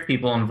try to trick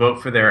people and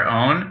vote for their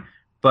own,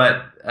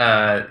 but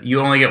you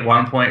only get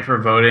 1 point for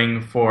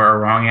voting for a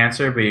wrong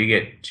answer, but you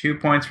get 2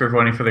 points for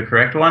voting for the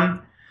correct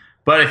one.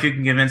 But if you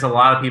can convince a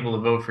lot of people to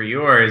vote for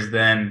yours,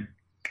 then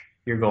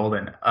you're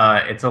golden.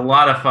 It's a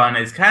lot of fun.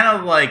 It's kind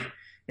of like,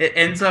 it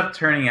ends up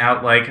turning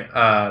out like,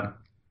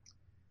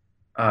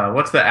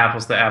 what's the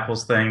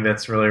apples thing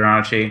that's really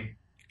raunchy?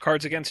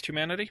 Cards Against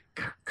Humanity?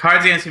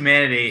 Cards Against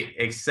Humanity,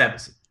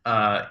 except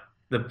the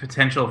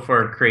potential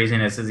for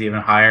craziness is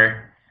even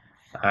higher.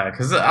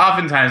 Because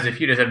oftentimes,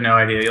 if you just have no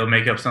idea, you'll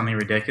make up something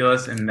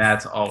ridiculous, and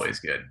that's always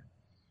good.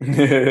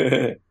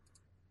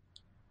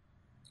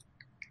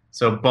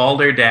 So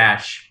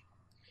Balderdash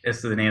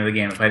is the name of the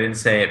game. If I didn't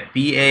say it,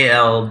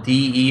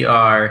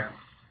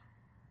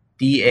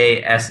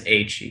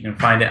 BALDERDASH. You can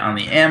find it on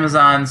the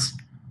Amazons.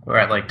 Or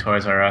at like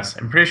Toys R Us.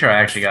 I'm pretty sure I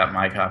actually got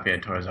my copy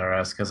at Toys R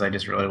Us because I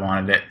just really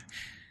wanted it.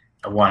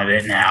 I wanted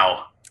it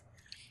now.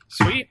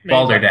 Sweet.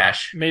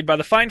 Balderdash. Made by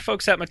the fine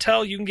folks at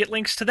Mattel. You can get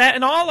links to that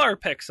and all our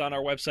picks on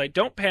our website,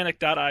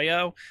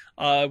 don'tpanic.io.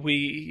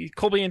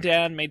 Colby and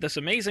Dan made this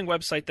amazing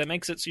website that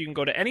makes it so you can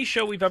go to any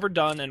show we've ever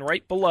done, and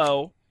right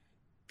below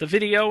the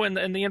video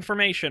and the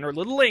information are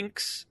little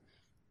links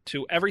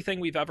to everything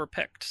we've ever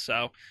picked.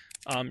 So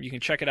you can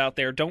check it out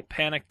there.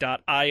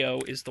 Don'tpanic.io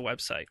is the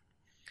website.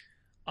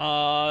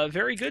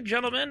 Very good,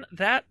 gentlemen.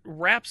 That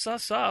wraps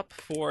us up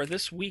for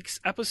this week's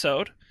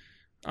episode.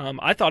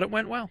 I thought it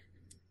went well.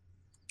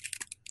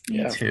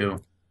 Me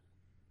too.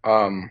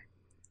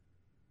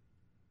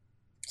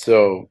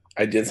 So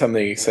I did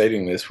something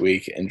exciting this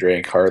week and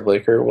drank hard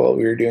liquor while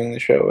we were doing the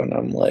show, and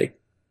I'm a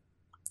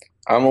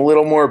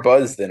little more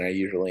buzzed than I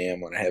usually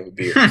am when I have a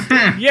beer.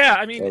 Yeah,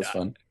 I mean, that was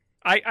fun.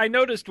 I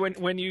noticed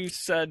when you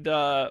said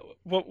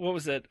what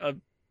was it?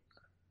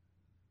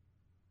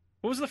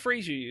 What was the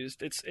phrase you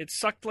used? It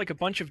sucked like a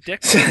bunch of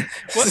dicks.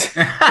 What?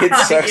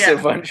 It sucks a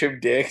bunch of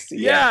dicks.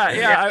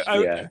 Yeah.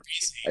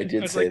 I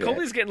did was say like, that.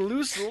 Colby's getting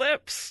loose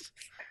lips.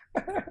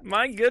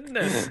 My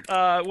goodness.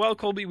 Well,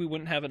 Colby, we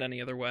wouldn't have it any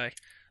other way.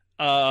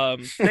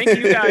 Thank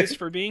you guys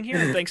for being here.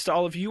 And thanks to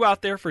all of you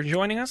out there for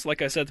joining us.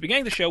 Like I said at the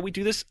beginning of the show, we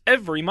do this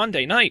every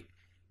Monday night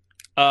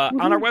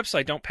on our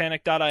website,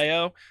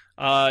 don'tpanic.io.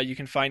 You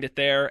can find it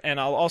there. And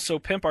I'll also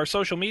pimp our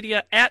social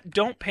media at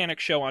Don't Panic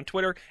Show on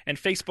Twitter and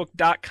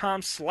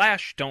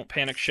Facebook.com/Don't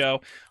Panic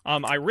Show.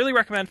 I really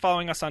recommend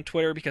following us on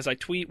Twitter because I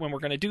tweet when we're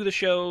going to do the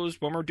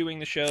shows, when we're doing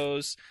the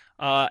shows,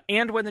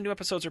 and when the new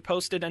episodes are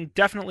posted. And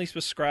definitely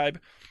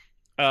subscribe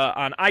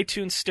on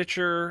iTunes,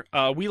 Stitcher.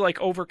 We like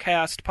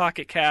Overcast,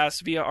 Pocket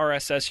Cast, via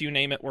RSS, you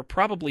name it. We're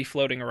probably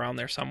floating around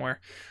there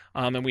somewhere.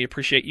 And we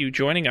appreciate you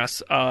joining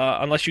us.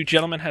 Unless you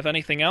gentlemen have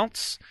anything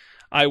else,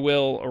 I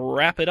will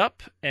wrap it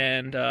up.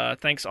 And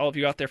thanks all of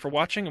you out there for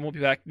watching. And we'll be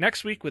back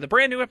next week with a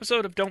brand new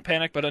episode of Don't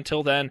Panic. But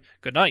until then,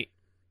 good night.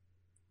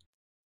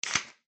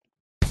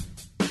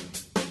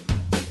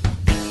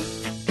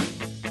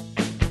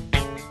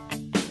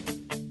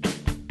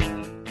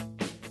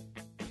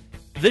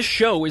 This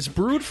show is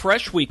brewed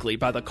fresh weekly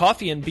by the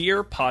Coffee and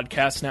Beer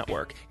Podcast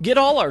Network. Get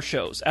all our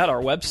shows at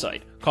our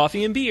website,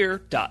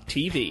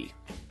 coffeeandbeer.tv.